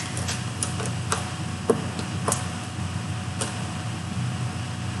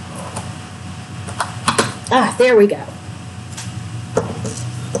 There we go.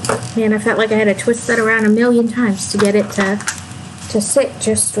 Man, I felt like I had to twist that around a million times to get it to sit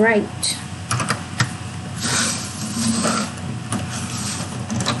just right.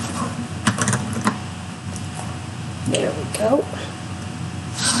 There we go.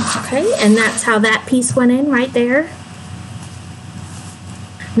 Okay, and that's how that piece went in right there.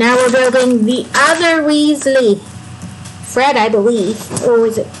 Now we're building the other Weasley. Fred, I believe. Or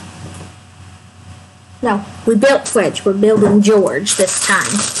was it? No, we built Fred. We're building George this time.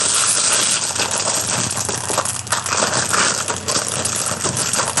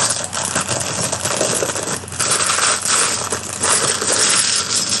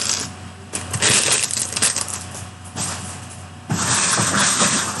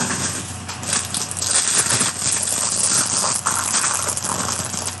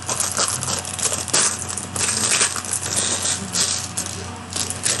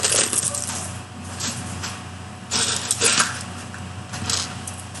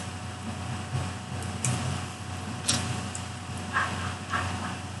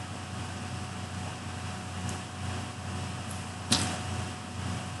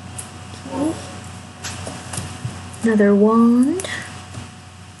 Another wand.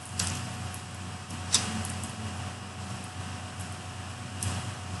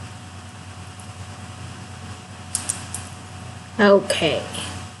 Okay.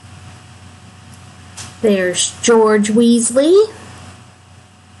 There's George Weasley.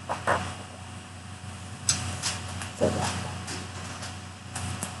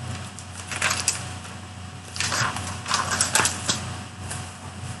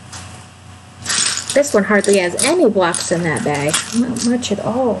 This one hardly has any blocks in that bag. Not much at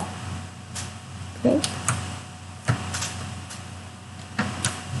all. Okay.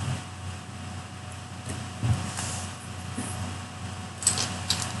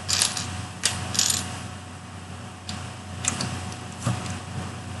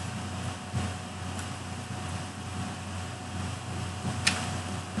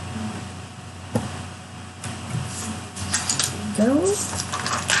 Go.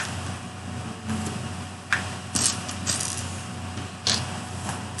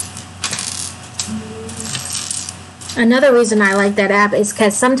 Another reason I like that app is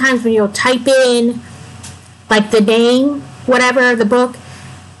because sometimes when you'll type in like the name, whatever, the book,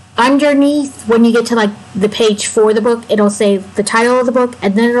 underneath when you get to like the page for the book, it'll say the title of the book,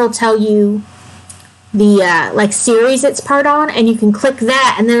 and then it'll tell you the like series it's part on, and you can click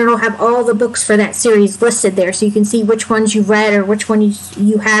that, and then it'll have all the books for that series listed there, so you can see which ones you've read or which one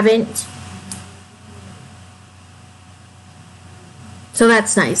you haven't. So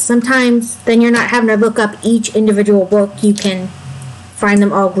that's nice. Sometimes then you're not having to look up each individual book. You can find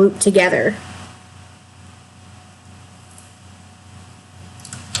them all grouped together.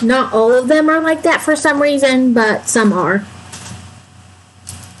 Not all of them are like that for some reason, but some are.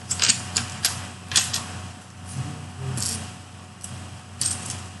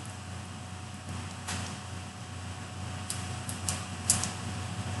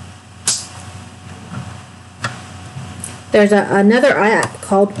 There's another app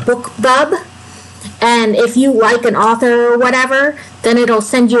called BookBub, and if you like an author or whatever, then it'll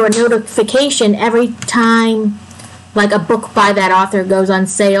send you a notification every time like a book by that author goes on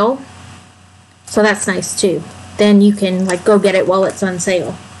sale. So that's nice too. Then you can like go get it while it's on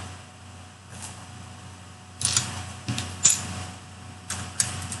sale.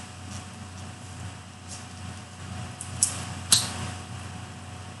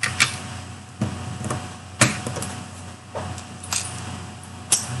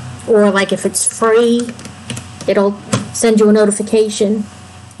 Or like if it's free, it'll send you a notification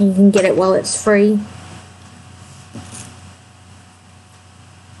and you can get it while it's free.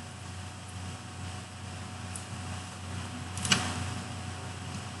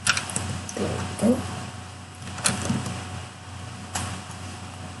 There we go.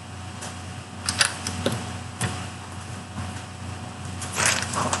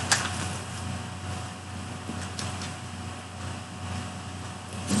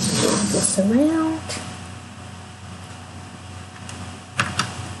 This around.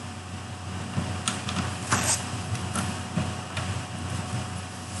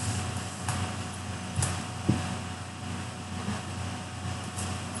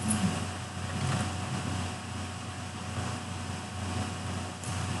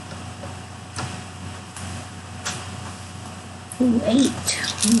 Ooh, 8.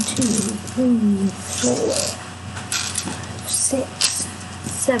 1, 2, 3, 4, 5, 6,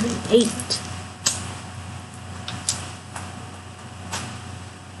 7, 8.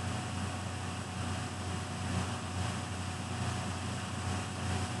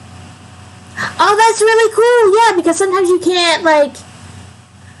 Oh, that's really cool. Yeah, because sometimes you can't like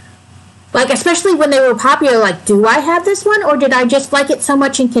especially when they were popular, like, do I have this one, or did I just like it so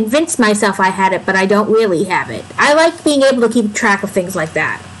much and convince myself I had it, but I don't really have it? I like being able to keep track of things like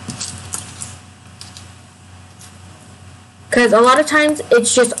that. Because a lot of times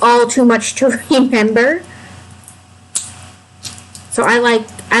it's just all too much to remember. So I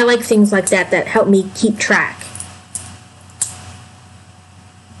like things like that that help me keep track.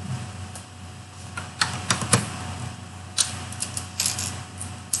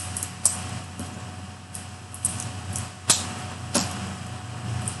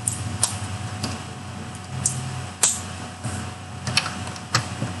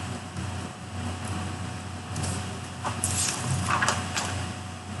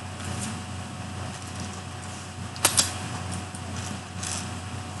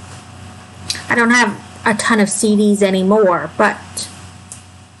 I don't have a ton of CDs anymore, but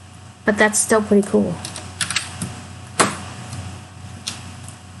that's still pretty cool.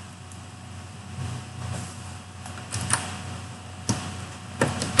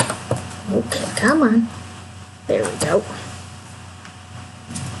 Okay, come on. There we go.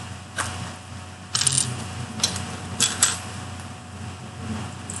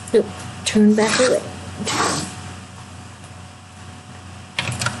 Oop, turn back away.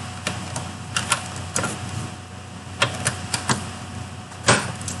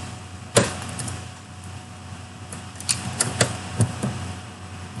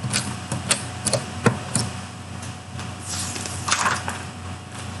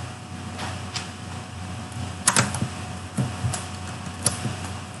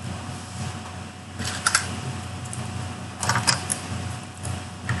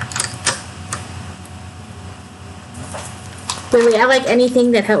 Really, I like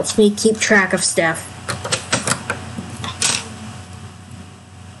anything that helps me keep track of stuff.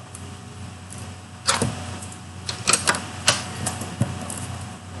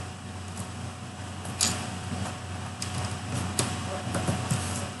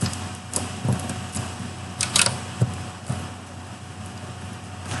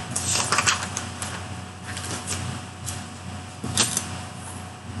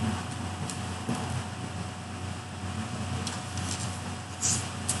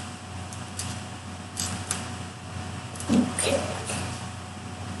 Okay.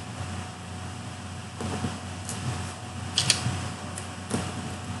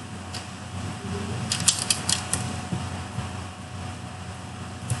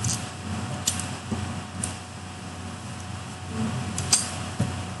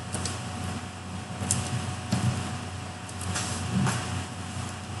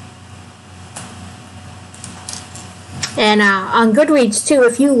 And on Goodreads too,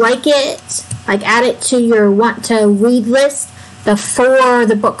 if you like it, like add it to your want to read list before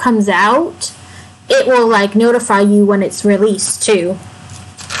the book comes out, it will like notify you when it's released too.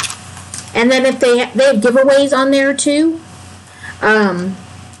 And then if they have giveaways on there too. I'm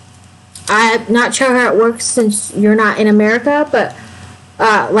not sure how it works since you're not in America, but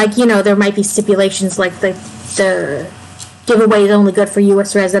like, you know, there might be stipulations like the giveaway is only good for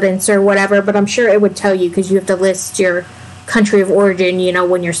U.S. residents or whatever, but I'm sure it would tell you because you have to list your country of origin, you know,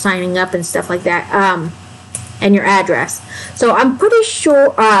 when you're signing up and stuff like that, and your address. So I'm pretty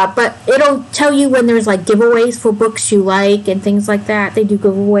sure, but it'll tell you when there's like giveaways for books you like and things like that. They do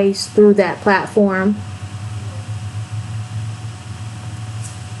giveaways through that platform.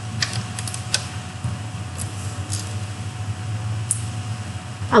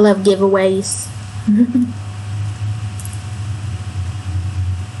 I love giveaways.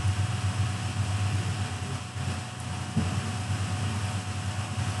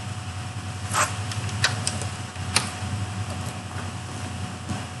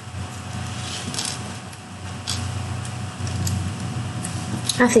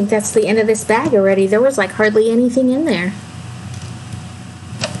 I think that's the end of this bag already. There was like hardly anything in there.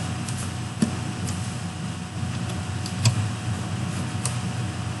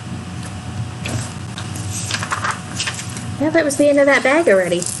 Yeah, that was the end of that bag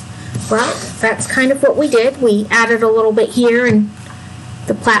already. Well, that's kind of what we did. We added a little bit here and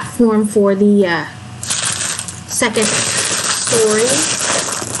the platform for the second story,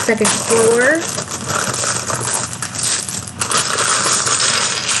 second floor.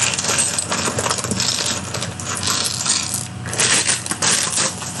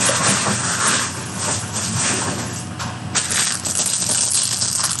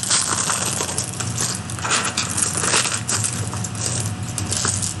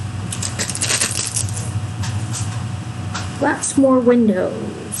 Lots more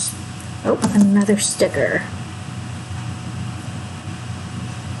windows. Oh, another sticker.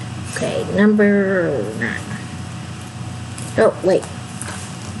 Okay, number 9. Oh, wait.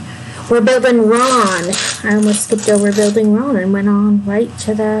 We're building Ron. I almost skipped over building Ron and went on right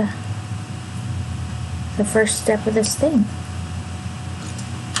to the first step of this thing.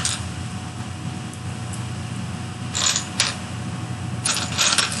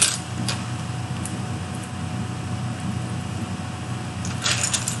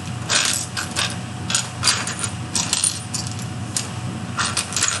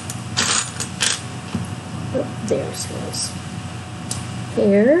 There's his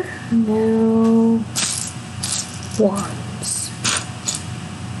hair. Now wands.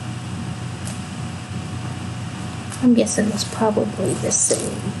 I'm guessing it's probably the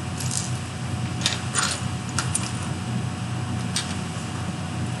same.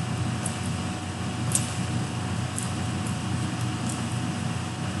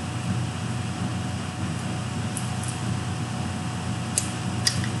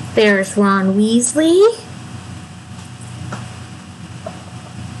 There's Ron Weasley.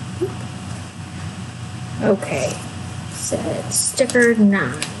 Okay, said sticker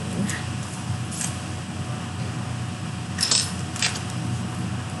 9.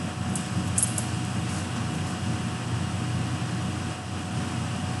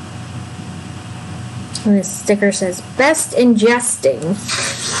 And this sticker says best in jesting.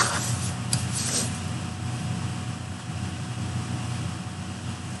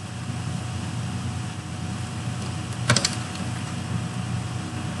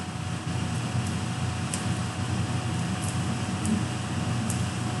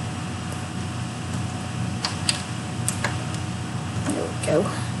 Go.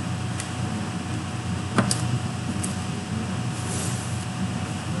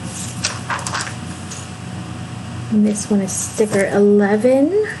 And this one is sticker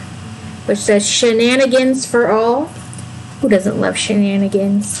 11, which says shenanigans for all. Who doesn't love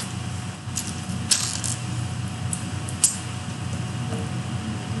shenanigans?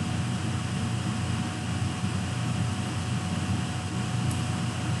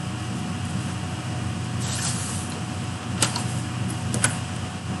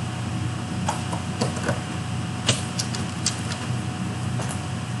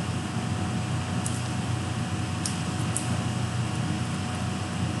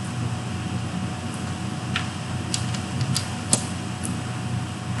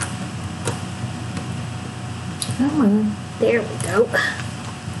 Come on. There we go.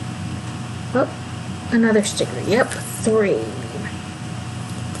 Oh, another sticker. Yep, 3.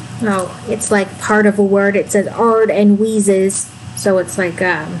 Oh, it's like part of a word. It says Ard and Wheezes. So it's like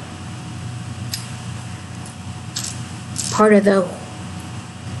part of the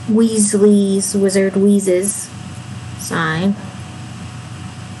Weasleys, Wizard Wheezes sign.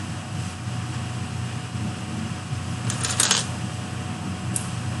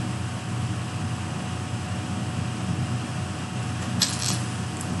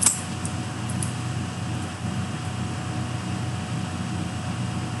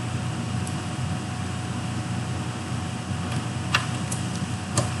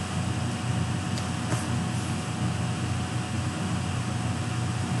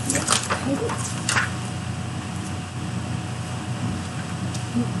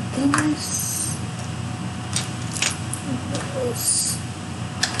 Goodness. This.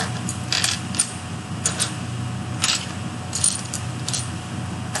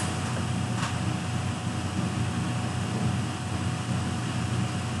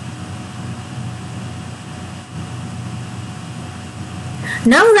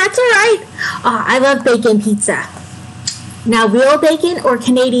 No, that's all right. Oh, I love bacon pizza. Now, real bacon or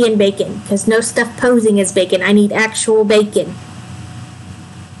Canadian bacon? Because no stuff posing as bacon. I need actual bacon.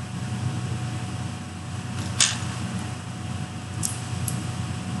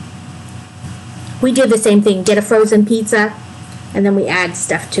 We do the same thing. Get a frozen pizza, and then we add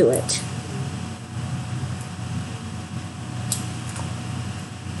stuff to it.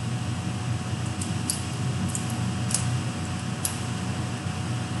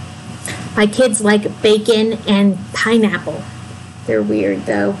 My kids like bacon and pineapple. They're weird,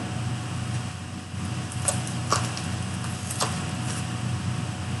 though.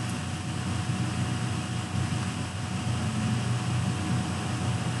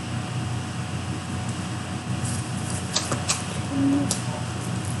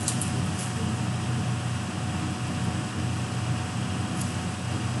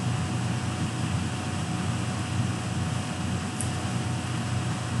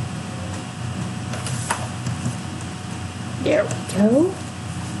 There we go.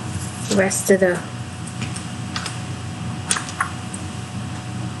 The rest of the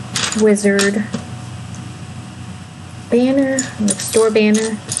Wizard banner, the store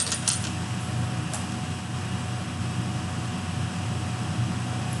banner.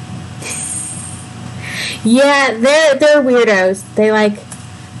 Yeah, they're weirdos. They like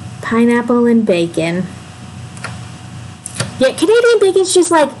pineapple and bacon. Yeah, Canadian bacon's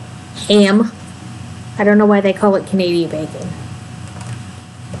just like ham. I don't know why they call it Canadian bacon.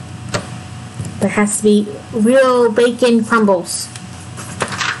 But it has to be real bacon crumbles.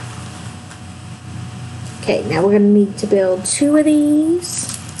 Okay, now we're going to need to build 2 of these.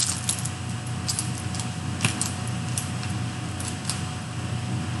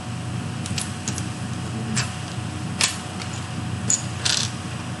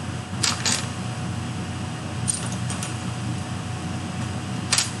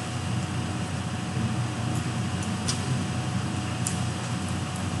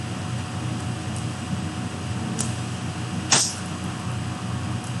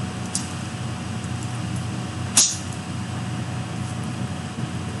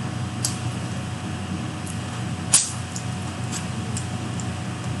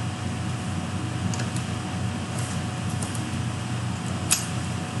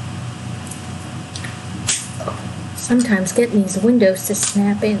 Sometimes getting these windows to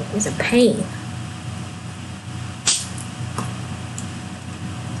snap in is a pain.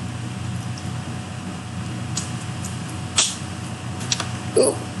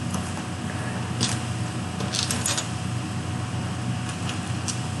 Ooh.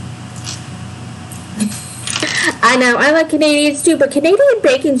 I know, I like Canadians too, but Canadian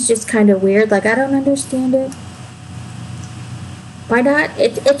bacon's just kind of weird. Like, I don't understand it. Why not?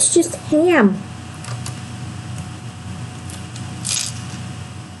 It's just ham.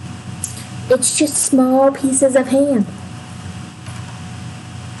 It's just small pieces of ham.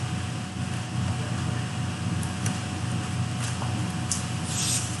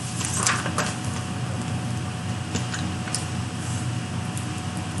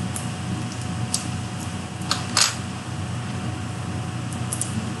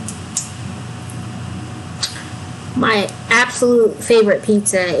 My absolute favorite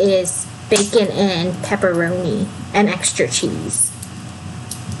pizza is bacon and pepperoni and extra cheese.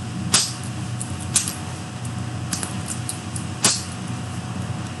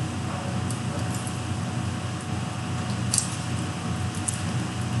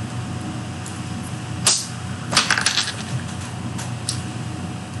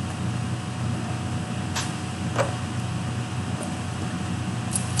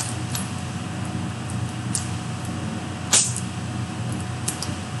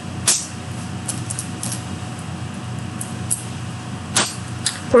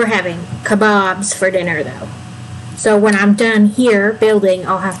 We're having kebabs for dinner though. So when I'm done here building,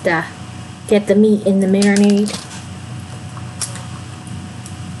 I'll have to get the meat in the marinade.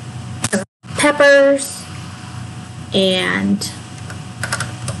 Peppers and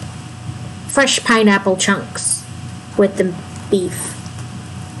fresh pineapple chunks with the beef.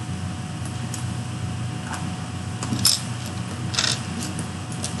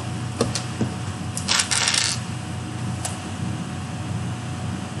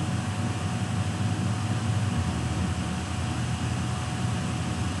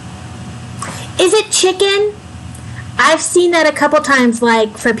 Is it chicken? I've seen that a couple times,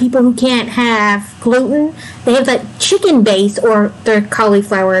 like for people who can't have gluten, they have that chicken base or their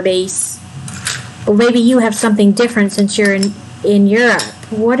cauliflower base. Or maybe you have something different since you're in Europe.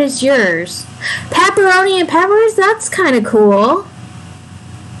 What is yours? Pepperoni and peppers? That's kind of cool.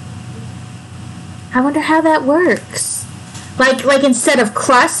 I wonder how that works. Like instead of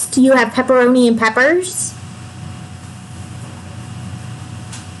crust, you have pepperoni and peppers?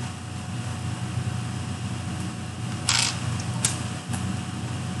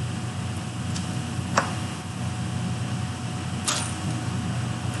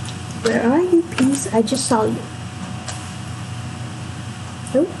 Where are you, peas? I just saw you.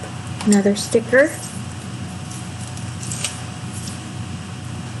 Nope. Another sticker.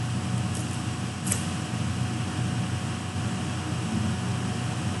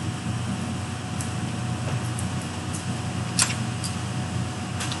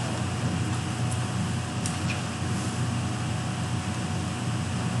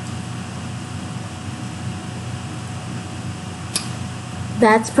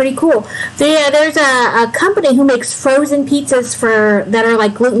 That's pretty cool. There's a company who makes frozen pizzas that are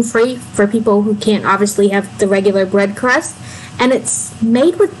like gluten-free for people who can't obviously have the regular bread crust, and it's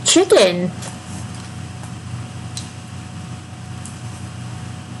made with chicken.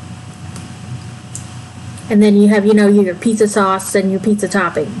 And then you have, your pizza sauce and your pizza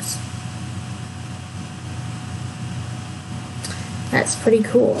toppings. That's pretty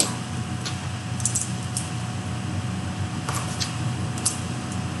cool.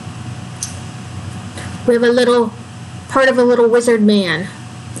 We have part of a little wizard man.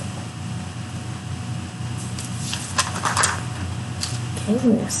 Okay,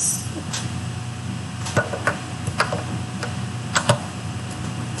 this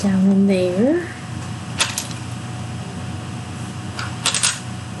down in there.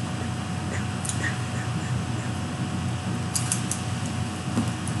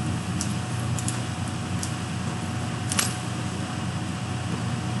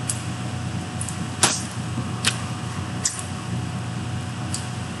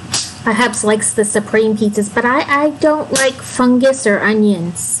 Perhaps likes the supreme pizzas, but I don't like fungus or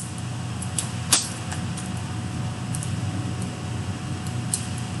onions.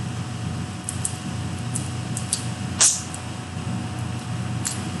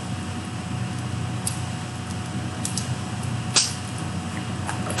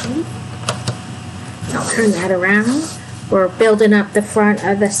 Okay. I'll turn that around. We're building up the front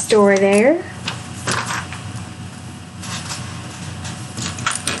of the store there.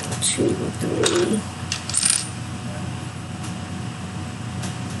 2, 3.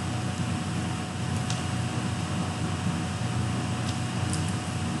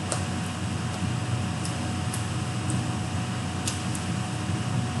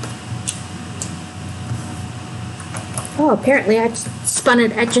 Oh, apparently I spun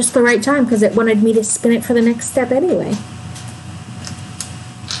it at just the right time because it wanted me to spin it for the next step anyway.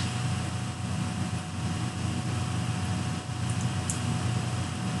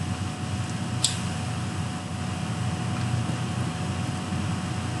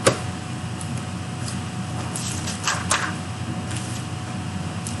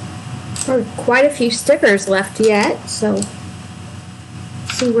 There are quite a few stickers left yet, so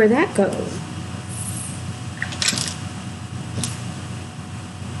see where that goes.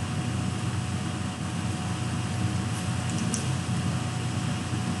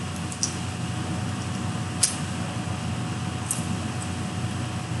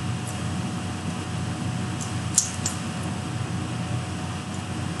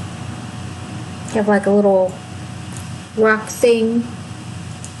 You have like a little rock thing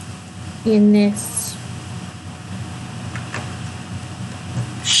in this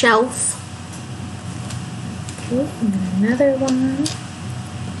shelf. Okay, and another one.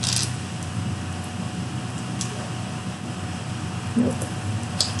 Nope.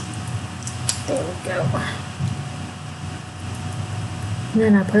 There we go. And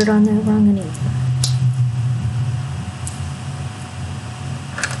then I put it on there wrong and easy.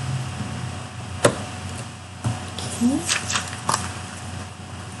 Okay.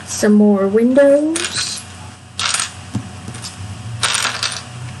 some more windows.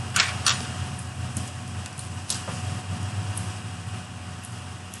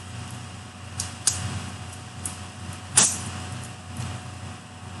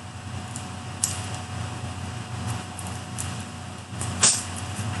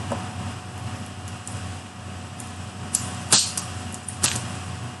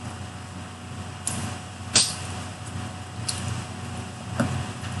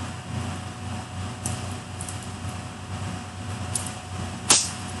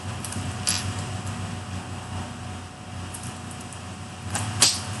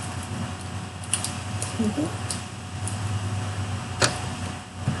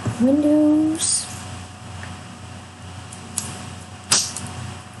 Windows.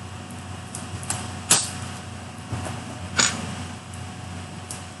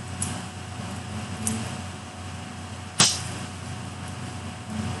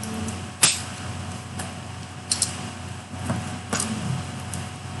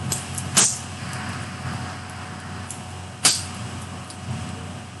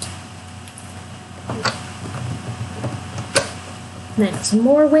 Then some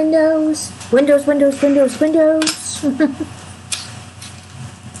more windows. Windows, windows, windows, windows.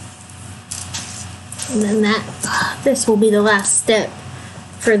 And then this will be the last step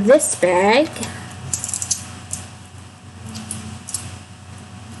for this bag.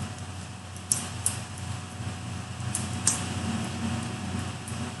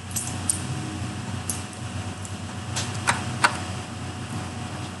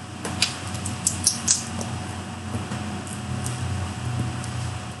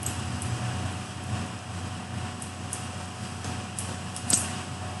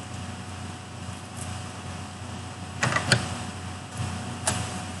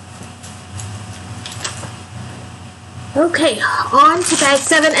 Okay, on to bag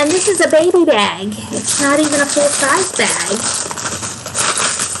 7, and this is a baby bag. It's not even a full-size bag.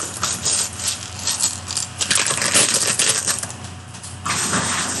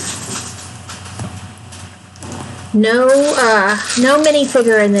 No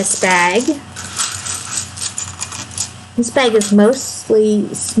minifigure in this bag. This bag is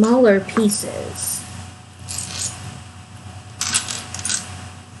mostly smaller pieces.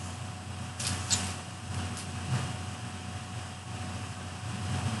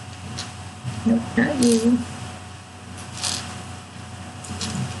 Nope, not you.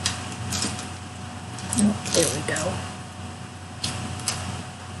 Nope, there we go.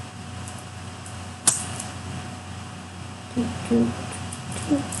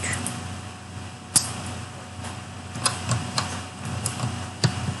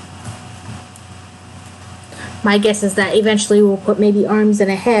 My guess is that eventually we'll put maybe arms and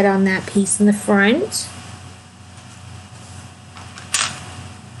a head on that piece in the front.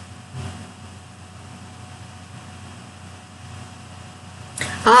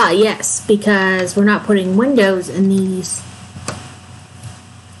 Ah, yes, because we're not putting windows in these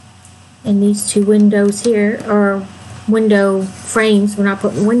two windows here, or window frames. We're not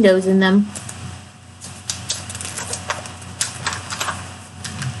putting windows in them.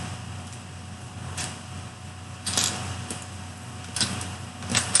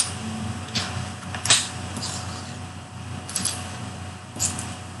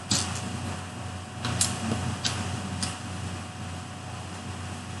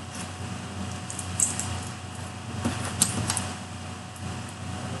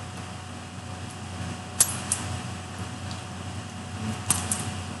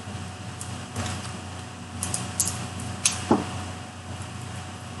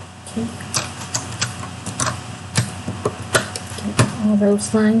 Okay. Get all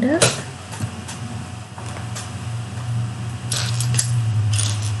those lined up.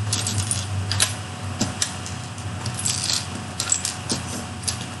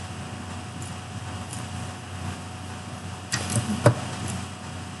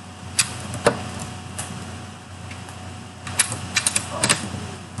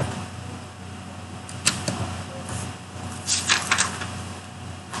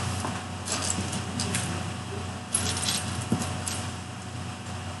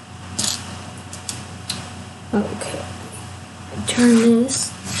 Okay, turn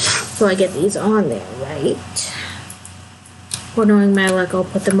this so I get these on there right. For knowing my luck, I'll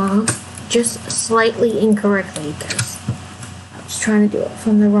put them on just slightly incorrectly because I was trying to do it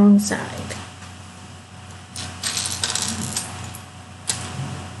from the wrong side.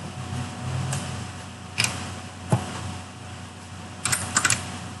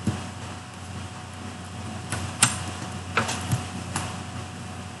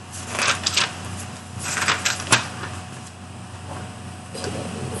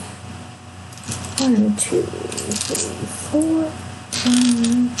 1, 2, 3, 4,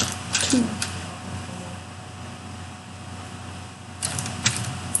 1, 2.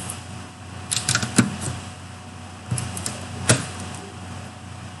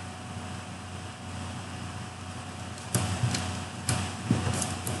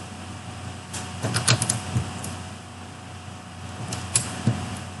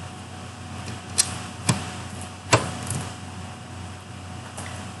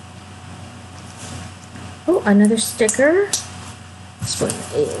 Oh, another sticker. This one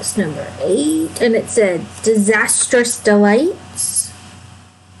is number 8, and it said Disastrous Delights.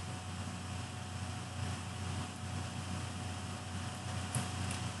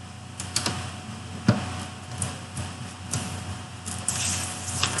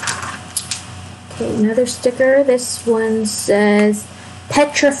 Okay, another sticker. This one says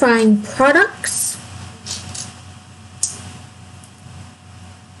Petrifying Products.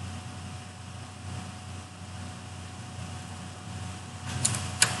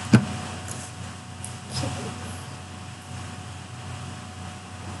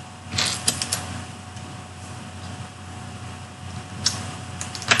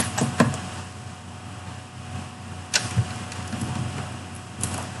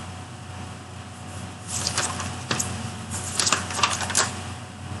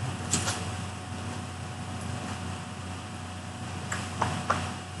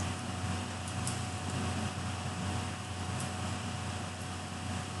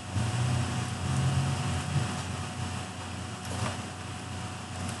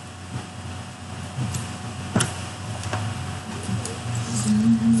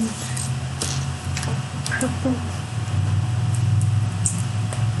 Purple.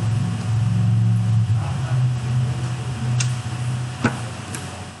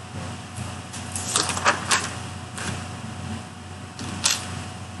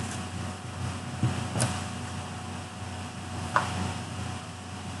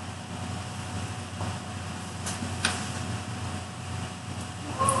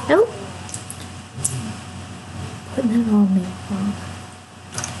 Oh, putting that on me.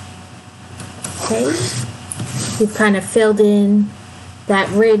 Okay, we've kind of filled in that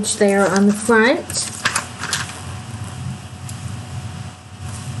ridge there on the front.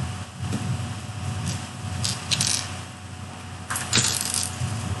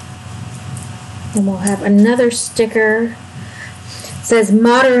 And we'll have another sticker. It says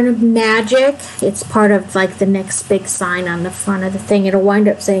Modern Magic. It's part of like the next big sign on the front of the thing. It'll wind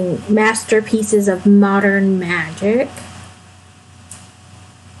up saying Masterpieces of Modern Magic.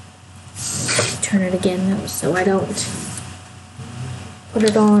 Turn it again though, so I don't put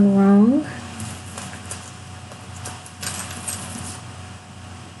it on wrong.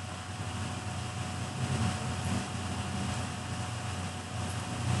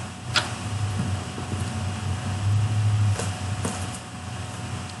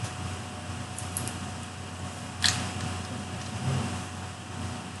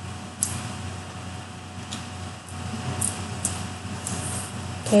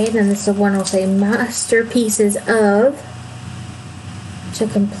 Okay, then this one will say Masterpieces of, to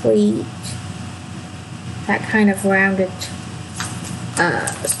complete that kind of rounded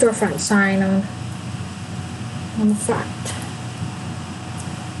storefront sign on the front.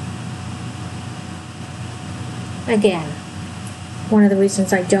 Again, one of the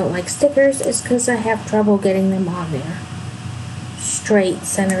reasons I don't like stickers is because I have trouble getting them on there. Straight,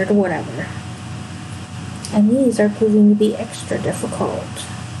 centered, whatever. And these are proving to be extra difficult.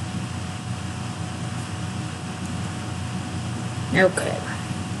 Okay.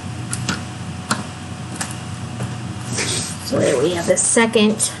 So there we have the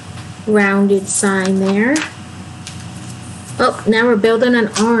second rounded sign there. Oh, now we're building an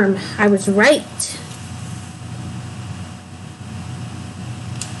arm. I was right.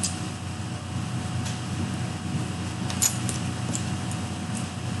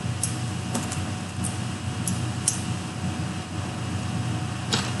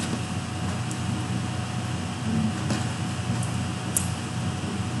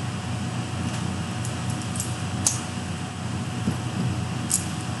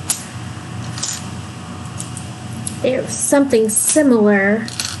 There's something similar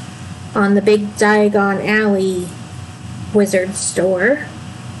on the big Diagon Alley Wizard store.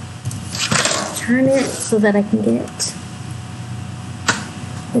 Turn it so that I can get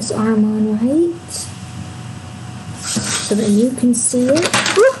this arm on right. So that you can see it.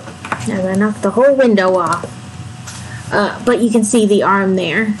 Woo! Now I knocked the whole window off. But you can see the arm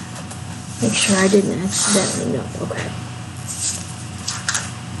there. Make sure I didn't accidentally know. Okay.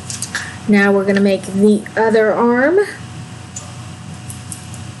 Now we're going to make the other arm.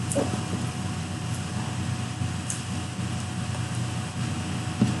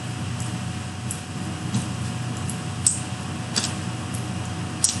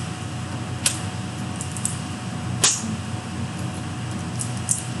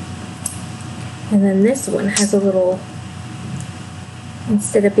 And then this one has a little,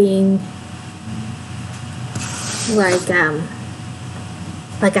 instead of being like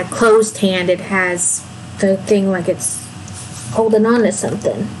a closed hand, it has the thing like it's holding on to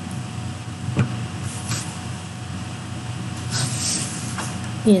something.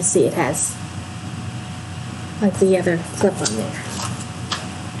 You can see it has like the other clip on there.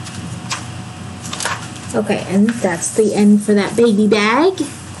 Okay, and that's the end for that baby bag.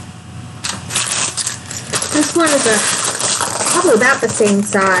 This one is probably about the same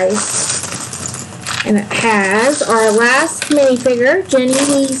size. And it has our last minifigure, Jenny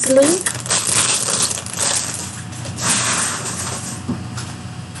Weasley.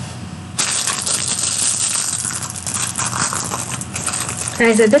 And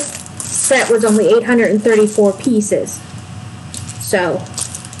I said this set was only 834 pieces. So,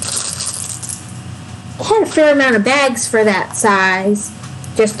 it had a fair amount of bags for that size.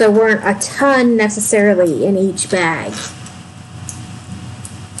 Just there weren't a ton necessarily in each bag.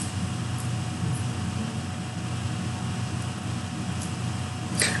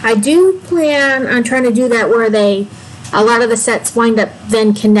 I do plan on trying to do that where a lot of the sets wind up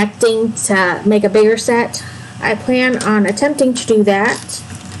then connecting to make a bigger set. I plan on attempting to do that.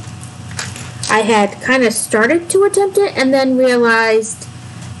 I had kind of started to attempt it and then realized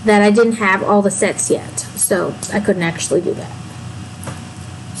that I didn't have all the sets yet, so I couldn't actually do that.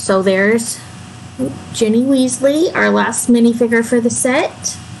 So there's Jenny Weasley, our last minifigure for the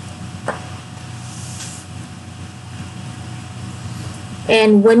set.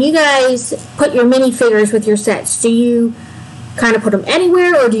 And when you guys put your minifigures with your sets, do you kind of put them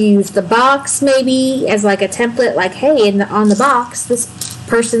anywhere, or do you use the box maybe as like a template, like, hey, on the box, this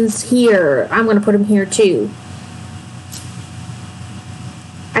person's here, I'm going to put them here too?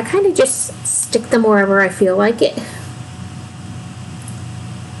 I kind of just stick them wherever I feel like it.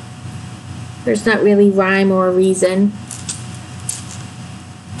 There's not really rhyme or reason.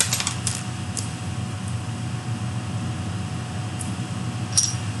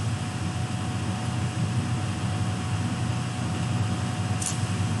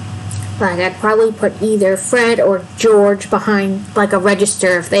 Like, I'd probably put either Fred or George behind like a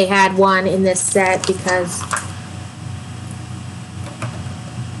register if they had one in this set, because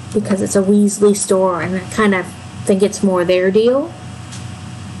it's a Weasley store and I kind of think it's more their deal.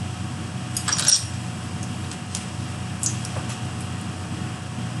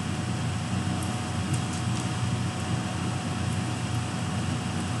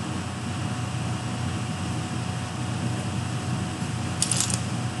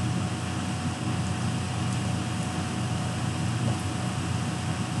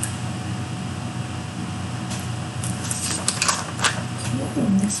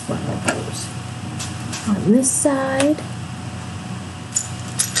 And this one goes on this side.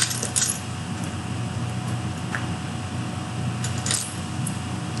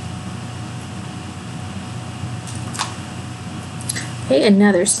 Okay,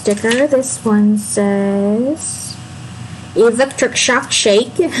 another sticker. This one says Electric Shock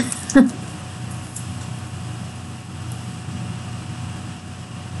Shake.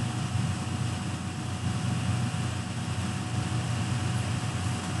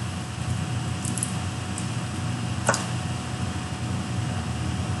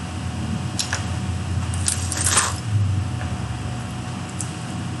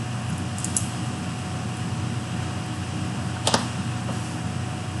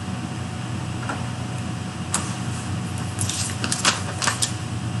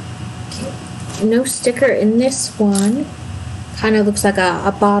 No sticker in this one. Kind of looks like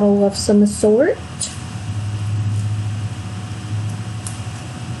a bottle of some sort.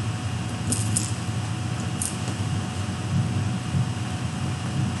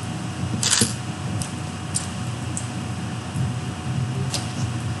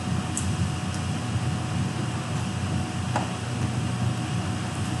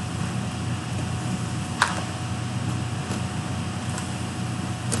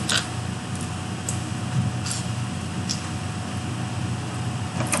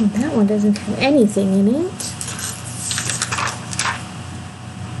 And that one doesn't have anything in it.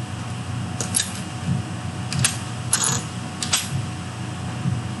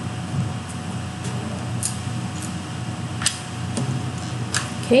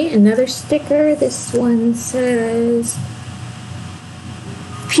 Okay, another sticker. This one says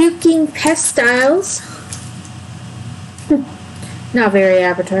Puking Pestiles. Not very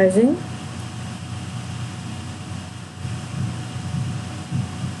appetizing.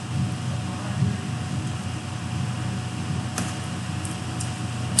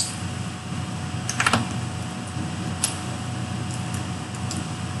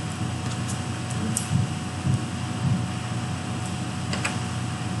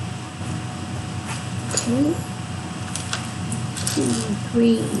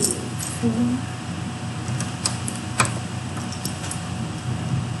 3, 4.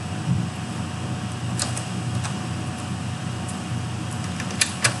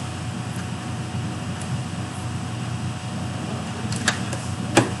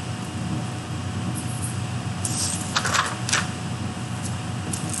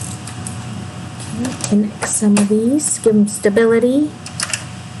 Connect some of these, give them stability.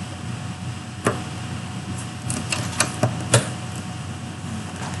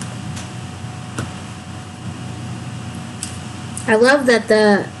 I love that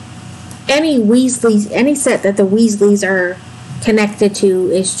any set that the Weasleys are connected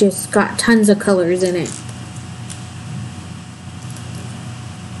to is just got tons of colors in it.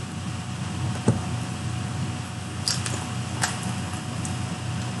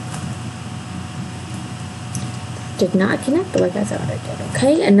 Did not connect like I thought it did.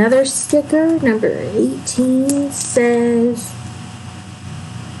 Okay, another sticker, number 18, says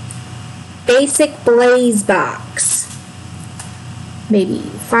Basic Blaze Box. Maybe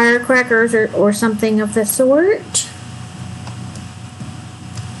firecrackers or something of the sort.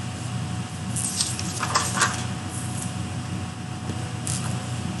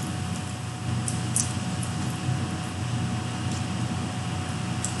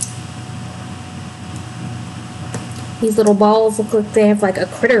 These little balls look like they have like a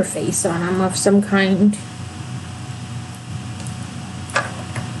critter face on them of some kind.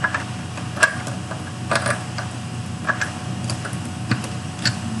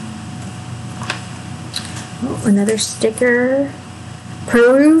 Oh, another sticker.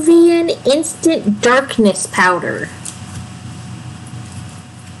 Peruvian Instant Darkness Powder.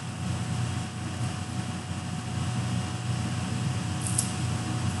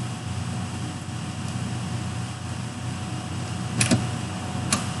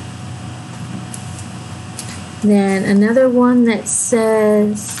 Then another one that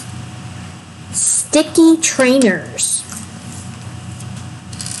says Sticky Trainers.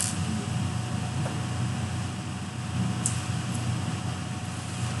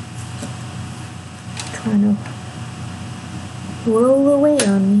 Trying to roll away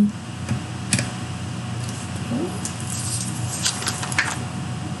on me.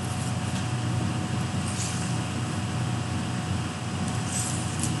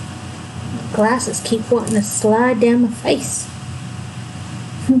 Glasses keep wanting to slide down my face.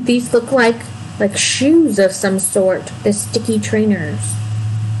 These look like shoes of some sort. The Sticky Trainers.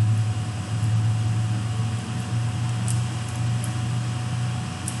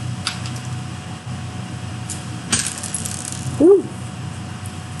 Ooh.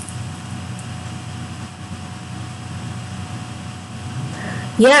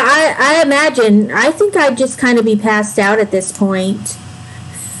 Yeah, I imagine. I think I'd just kind of be passed out at this point.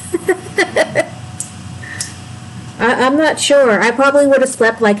 I'm not sure. I probably would have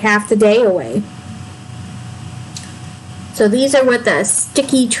slept like half the day away. So these are what the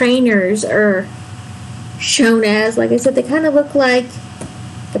Sticky Trainers are shown as. Like I said, they kind of look like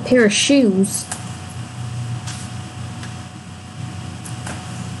a pair of shoes.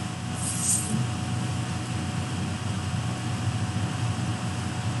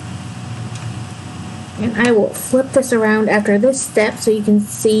 And I will flip this around after this step so you can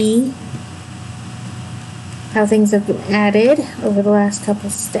see how things have been added over the last couple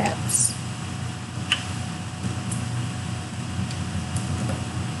steps.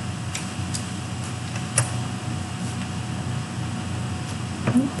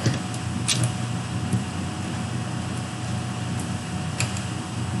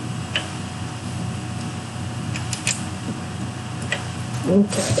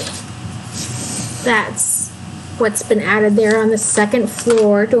 Okay. That's what's been added there on the second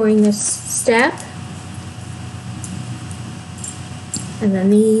floor during this step. And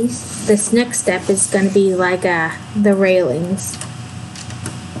then this next step is going to be like the railings.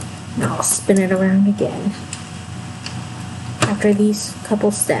 And I'll spin it around again after these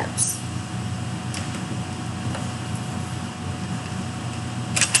couple steps.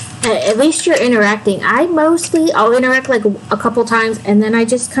 At least you're interacting. I'll interact like a couple times and then I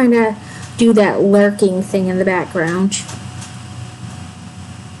just kind of do that lurking thing in the background.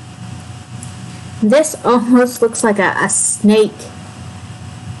 This almost looks like a snake.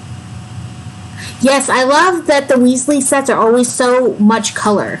 Yes, I love that the Weasley sets are always so much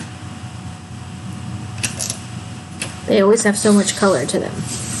color. They always have so much color to them.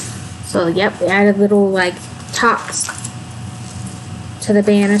 So, yep, they added little, like, tops to the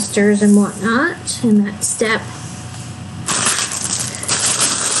banisters and whatnot in that step.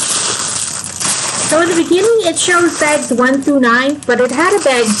 So, in the beginning, it shows bags 1 through 9, but it had a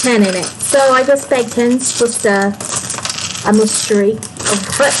bag 10 in it. So, I guess bag 10's just a mystery. of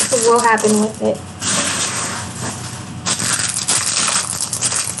what will happen with it.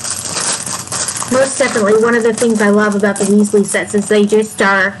 Most definitely, one of the things I love about the Weasley sets is they just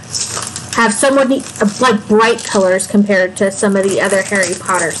have somewhat like bright colors compared to some of the other Harry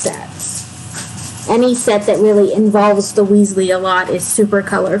Potter sets. Any set that really involves the Weasley a lot is super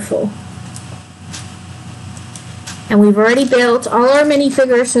colorful. And we've already built all our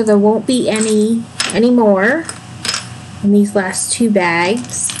minifigures, so there won't be any more in these last 2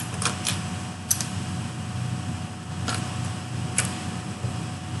 bags.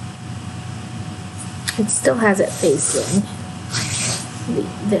 It still has it facing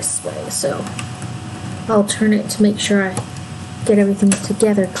this way, so I'll turn it to make sure I get everything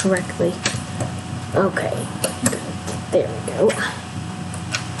together correctly. Okay, there we go.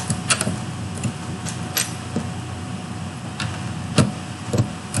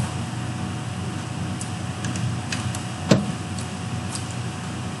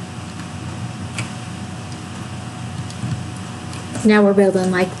 Now we're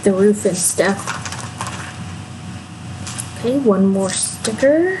building like the roof and stuff. Okay, one more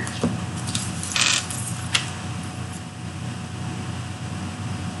sticker.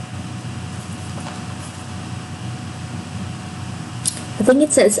 I think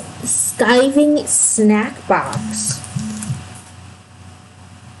it says skiving snack box.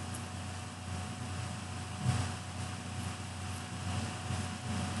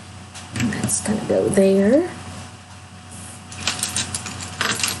 And that's gonna go there.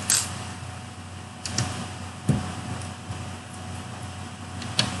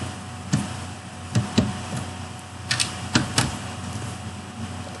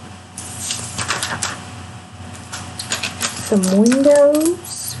 Some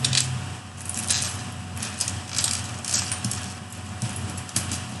windows.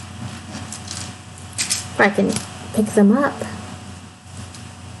 If I can pick them up.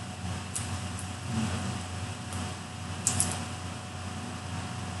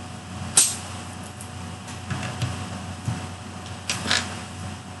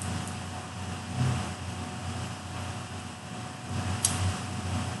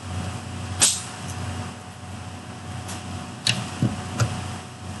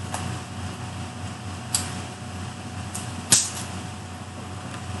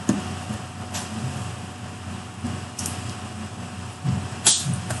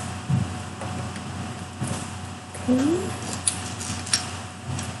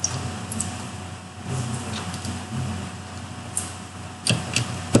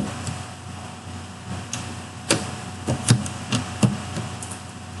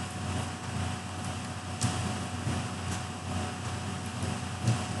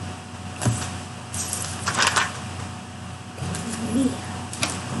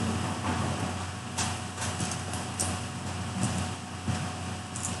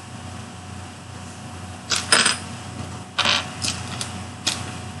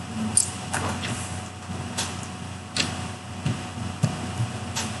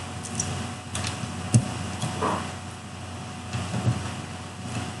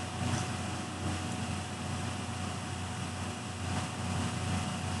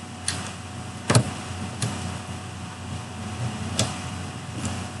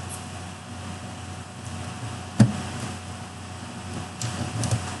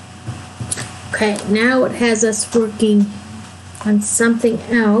 Okay, now it has us working on something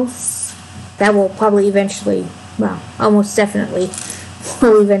else that will probably eventually, well, almost definitely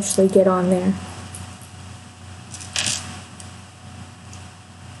will eventually get on there.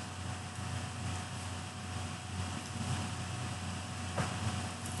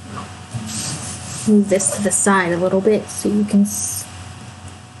 Move this to the side a little bit so you can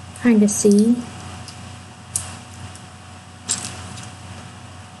kind of see.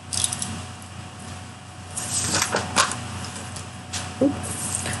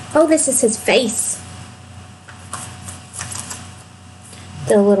 Oh, this is his face.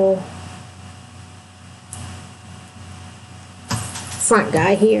 The little front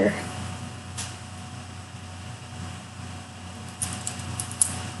guy here.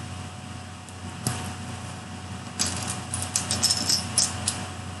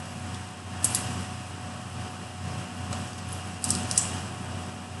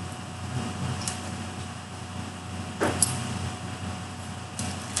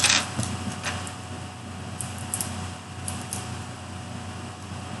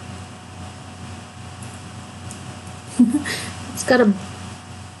 It's got a,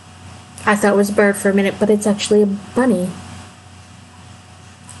 I thought it was a bird for a minute, but it's actually a bunny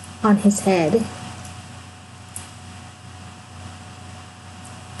on his head.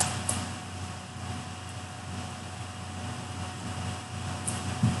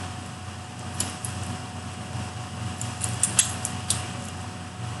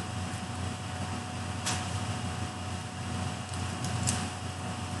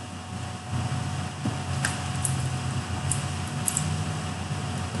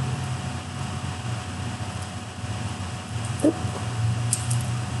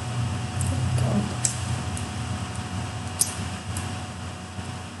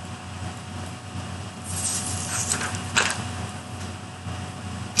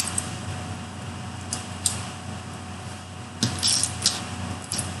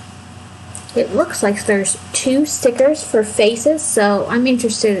 It looks like there's 2 stickers for faces, so I'm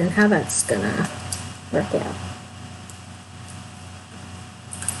interested in how that's gonna work out.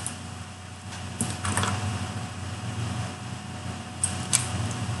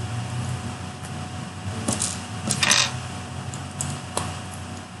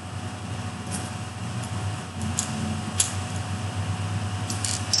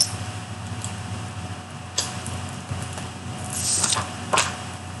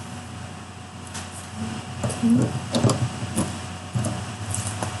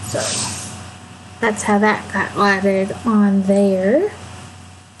 So that's how that got added on there.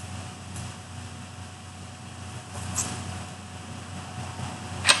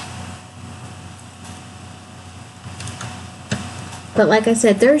 But like I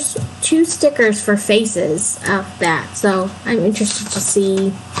said, there's 2 stickers for faces of that, so I'm interested to see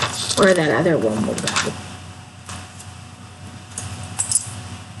where that other one will go.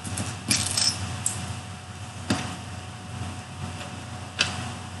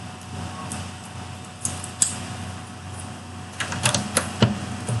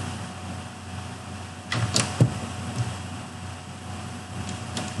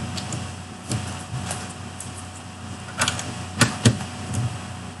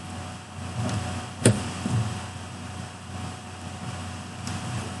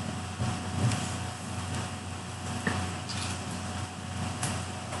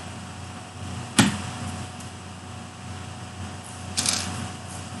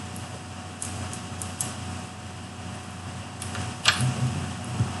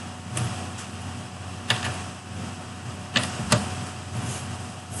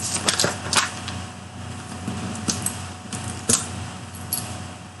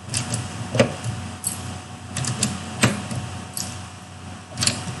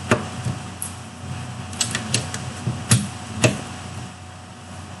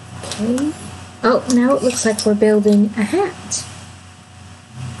 Okay. Oh, now it looks like we're building a hat.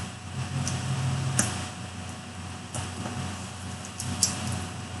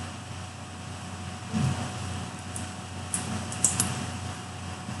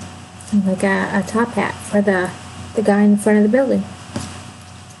 Like a top hat for the guy in the front of the building.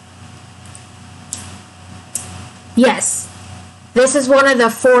 Yes, this is one of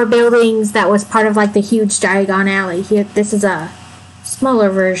the 4 buildings that was part of like the huge Diagon Alley. Here, this is a smaller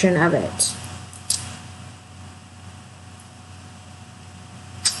version of it.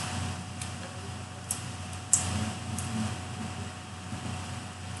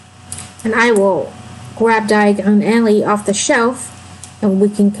 And I will grab Diagon Alley off the shelf and we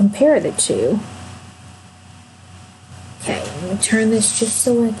can compare the 2. Okay, let me turn this just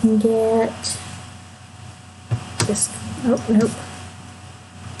so I can get this. Oh, nope.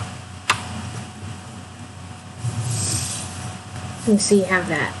 You see, you have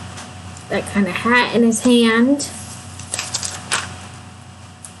that kind of hat in his hand.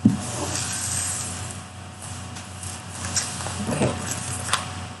 Okay.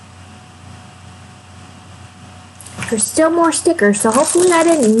 There's still more stickers, so hopefully I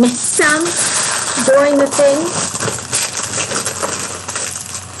didn't miss some during the thing.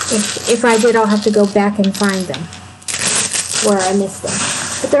 If I did, I'll have to go back and find them where I missed them.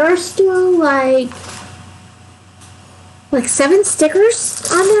 But there are still like 7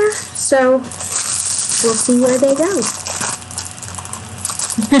 stickers on there, so we'll see where they go.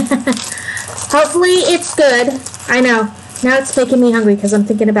 Hopefully it's good. I know. Now it's making me hungry because I'm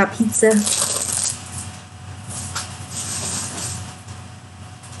thinking about pizza.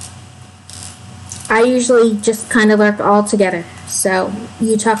 I usually just kind of lurk all together, so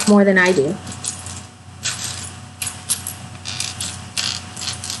you talk more than I do.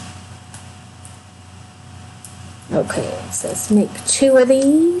 Okay, it says make 2 of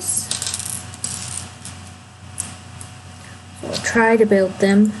these. We'll try to build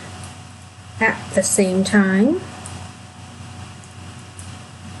them at the same time.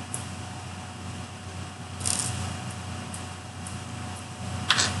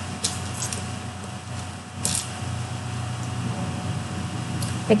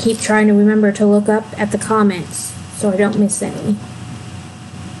 I keep trying to remember to look up at the comments so I don't miss any.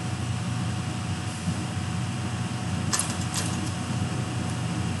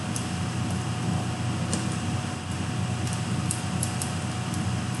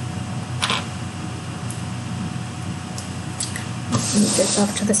 Move this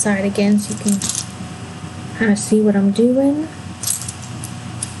off to the side again so you can kind of see what I'm doing.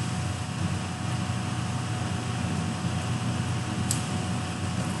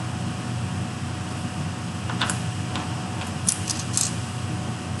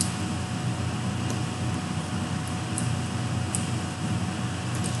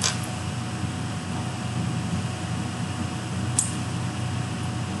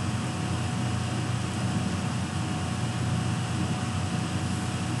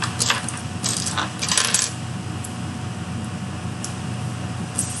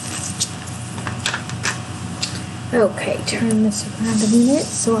 Okay, turn this around a minute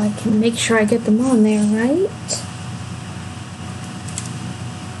so I can make sure I get them on there right.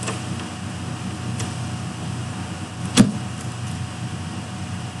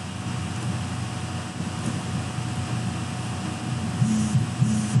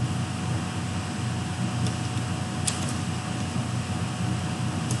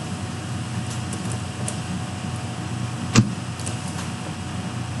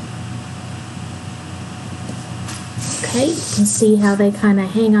 Okay, you can see how they kind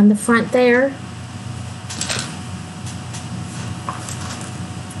of hang on the front there.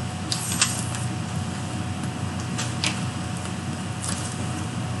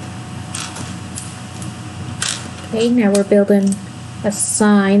 Okay, now we're building a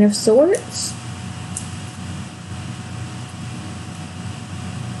sign of sorts.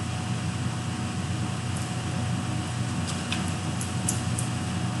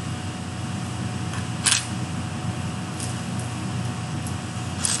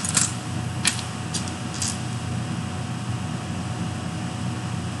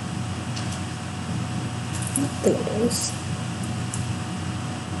 There it is.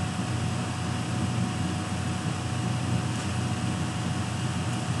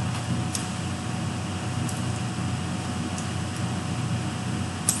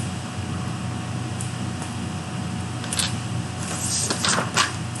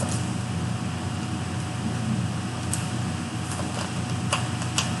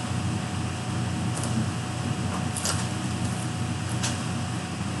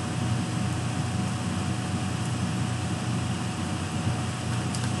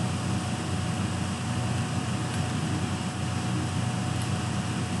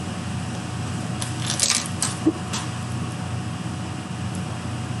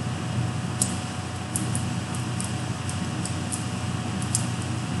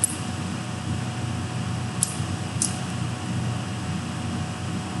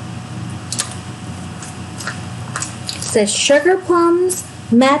 Says Sugar Plums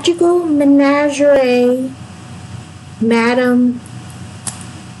Magical Menagerie, Madame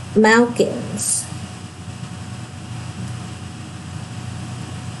Malkins.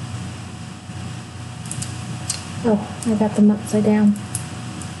 Oh, I got them upside down.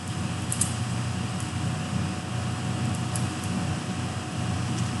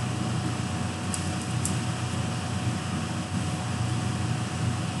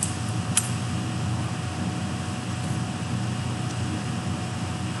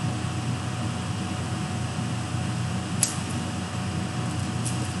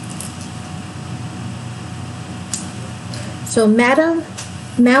 So Madame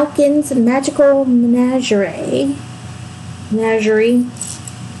Malkin's Magical Menagerie.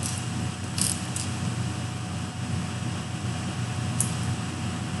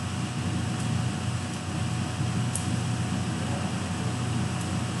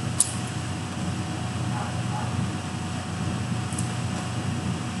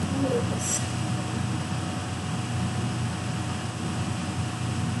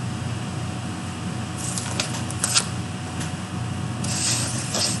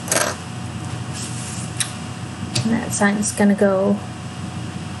 And that sign's gonna go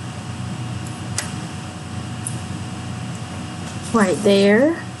right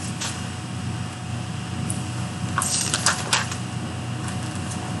there.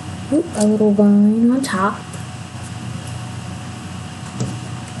 Oop, a little vine on top.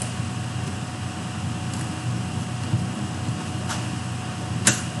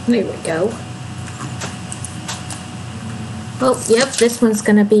 There we go. Oh, yep, this one's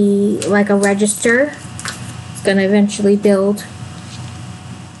gonna be like a register. It's gonna eventually build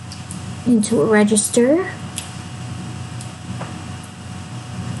into a register.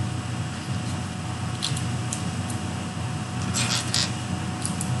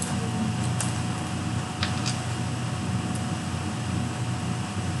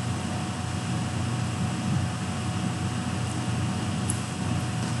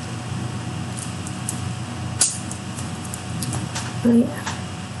 Oh yeah,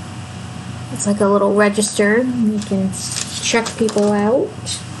 it's like a little register. You can check people out.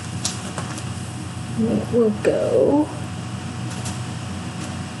 And it will go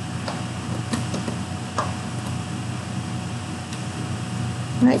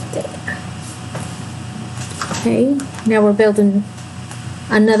right there. Okay, now we're building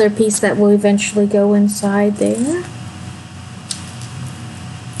another piece that will eventually go inside there.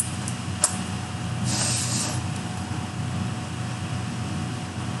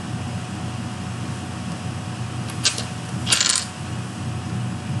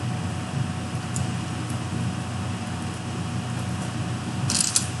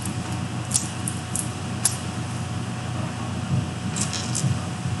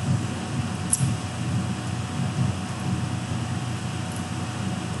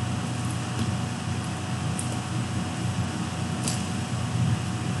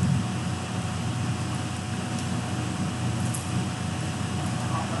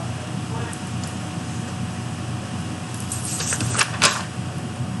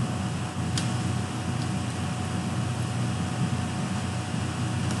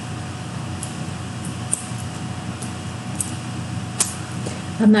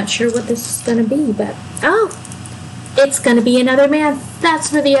 I'm not sure what this is going to be, but... Oh! It's going to be another man.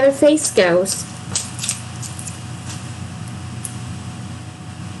 That's where the other face goes.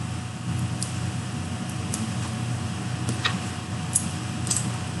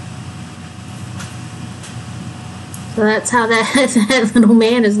 So that's how that little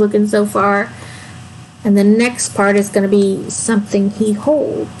man is looking so far. And the next part is going to be something he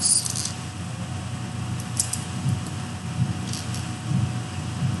holds.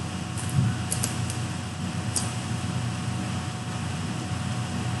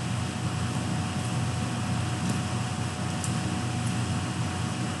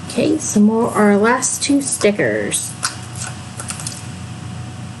 Okay, some more, our last two stickers.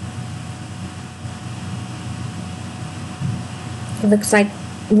 It looks like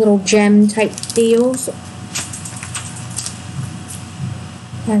little gem type deals.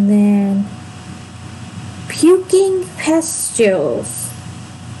 And then puking pustules.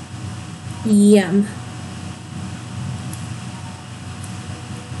 Yum.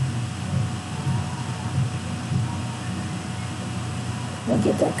 I'll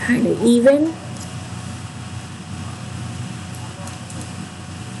get that kind of even.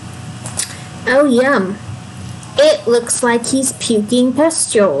 Oh, yum. It looks like he's puking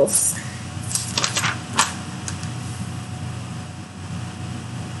pustules.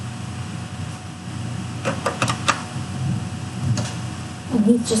 And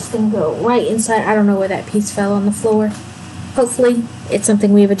he's just going to go right inside. I don't know where that piece fell on the floor. Hopefully, it's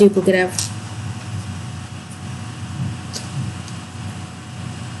something we have a duplicate of.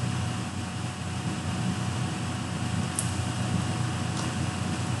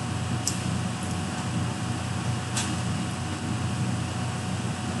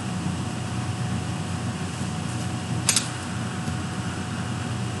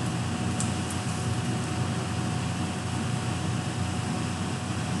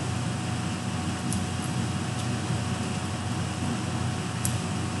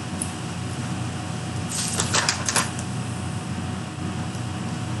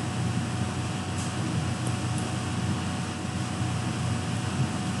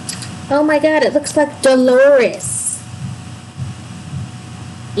 Oh my god, it looks like Dolores.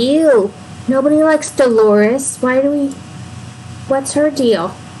 Ew. Nobody likes Dolores. Why do we... What's her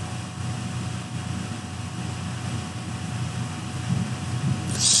deal?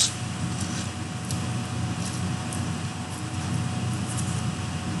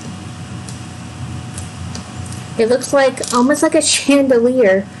 It looks like almost like a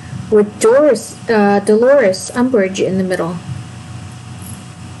chandelier with Dolores Umbridge in the middle.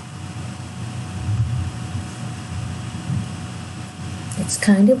 It's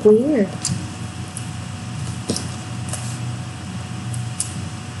kind of weird.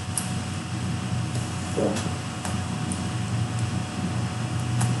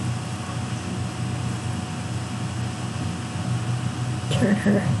 Turn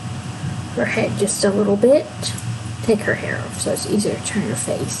her head just a little bit. Take her hair off so it's easier to turn her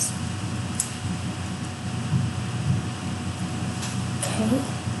face. Okay.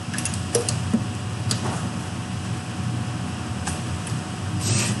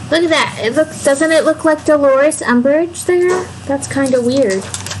 Look at that. Doesn't it look like Dolores Umbridge there? That's kind of weird.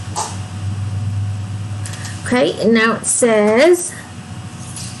 Okay, and now it says...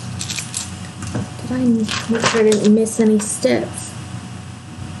 Did I make sure I didn't miss any steps?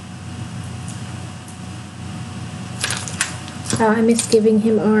 Oh, I missed giving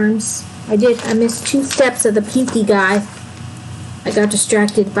him arms. I did. I missed 2 steps of the pukey guy. I got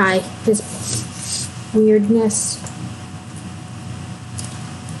distracted by his weirdness.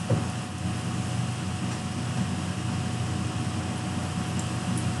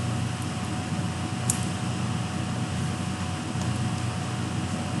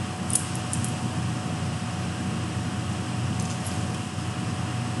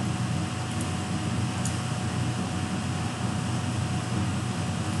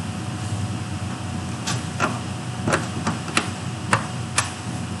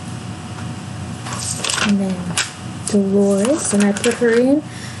 And then Dolores, and I put her in.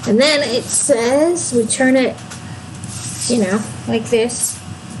 And then it says, we turn it, you know, like this.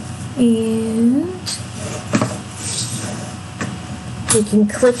 And we can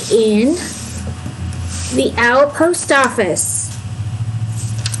click in the Owl Post Office.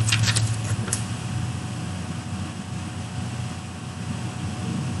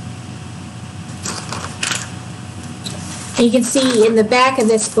 And you can see in the back of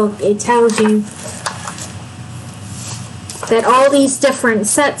this book, it tells you that all these different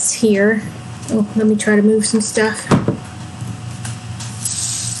sets here, oh, let me try to move some stuff.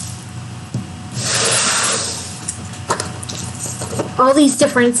 all these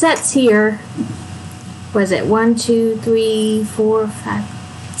different sets here. Was it 1, 2, 3, 4, 5,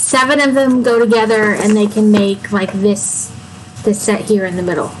 7 of them go together, and they can make like this set here in the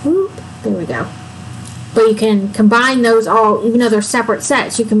middle. Whoop, there we go. But you can combine those all, even though they're separate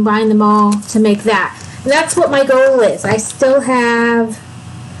sets, you combine them all to make that. And that's what my goal is. I still have,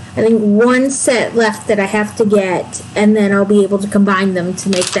 I think, 1 set left that I have to get, and then I'll be able to combine them to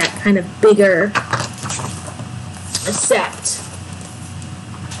make that kind of bigger set.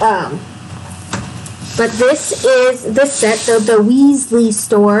 But this is this set, the Weasley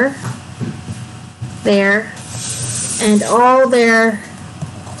store there, and all their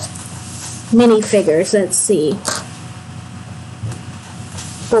minifigures. Let's see.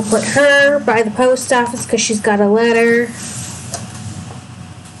 We'll put her by the post office because she's got a letter.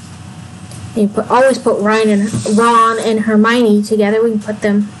 You always put Ron and Hermione together. We can put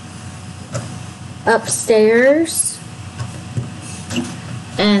them upstairs.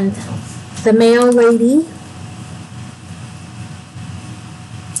 And the mail lady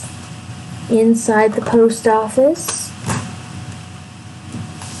inside the post office.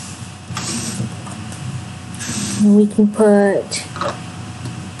 And we can put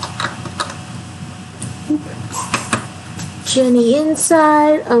Jenny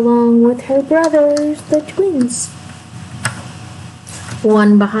inside along with her brothers, the twins.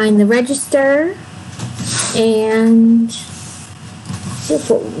 One behind the register, and we'll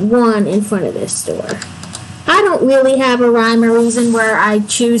put one in front of this door. I don't really have a rhyme or reason where I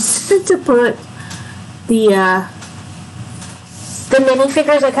choose to put the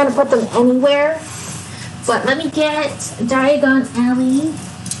minifigures. I kind of put them anywhere. But let me get Diagon Alley.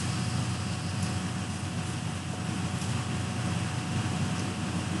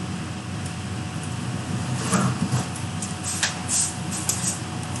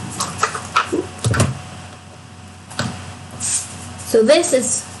 So this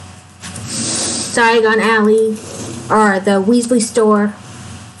is Diagon Alley, or the Weasley store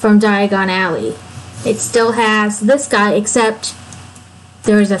from Diagon Alley. It still has this guy, except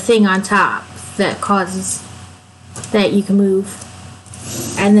there's a thing on top that causes that you can move.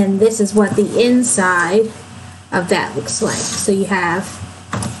 And then this is what the inside of that looks like. So you have,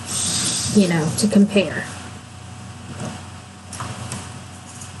 you know, to compare.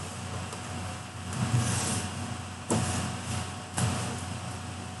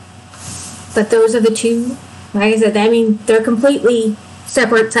 But those are the two. Like I said, I mean, they're completely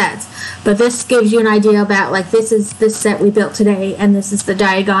separate sets. But this gives you an idea about, like, this is this set we built today, and this is the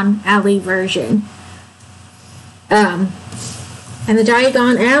Diagon Alley version. And the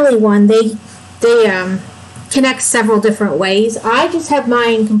Diagon Alley one, they connect several different ways. I just have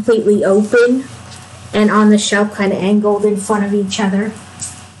mine completely open and on the shelf, kind of angled in front of each other.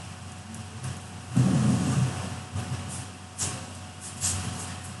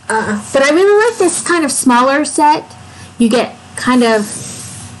 But I really like this kind of smaller set. You get kind of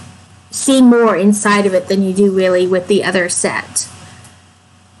see more inside of it than you do really with the other set.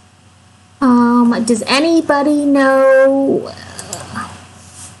 Does anybody know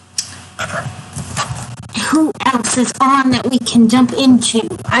who else is on that we can jump into?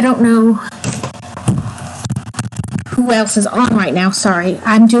 I don't know who else is on right now. Sorry,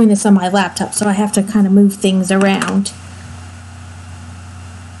 I'm doing this on my laptop, so I have to kind of move things around.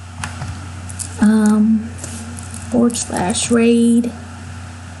 /raid.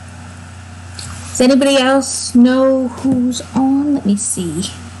 Does anybody else know who's on? Let me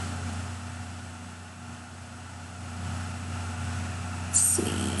see. Let's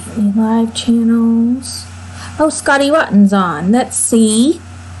see. Any live channels? Oh, Scotty Rutten's on. Let's see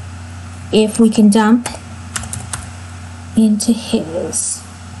if we can dump into his.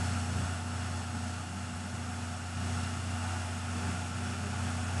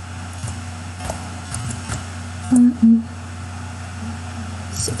 Mm-mm.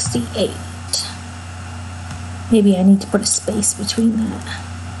 68. Maybe I need to put a space between that.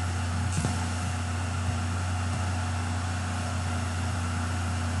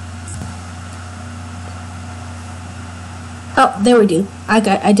 Oh, there we do. I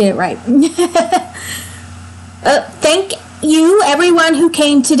did it right. Thank you, everyone who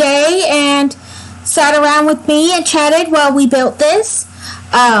came today and sat around with me and chatted while we built this.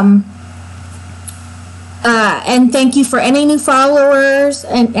 And thank you for any new followers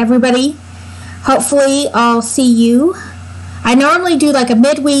and everybody. Hopefully I'll see you. I normally do like a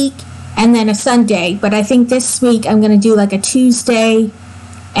midweek and then a Sunday, but I think this week I'm going to do like a Tuesday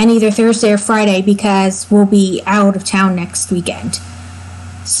and either Thursday or Friday because we'll be out of town next weekend.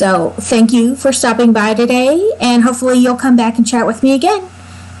 So thank you for stopping by today, and hopefully you'll come back and chat with me again.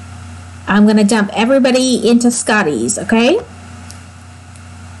 I'm going to dump everybody into Scotty's, okay?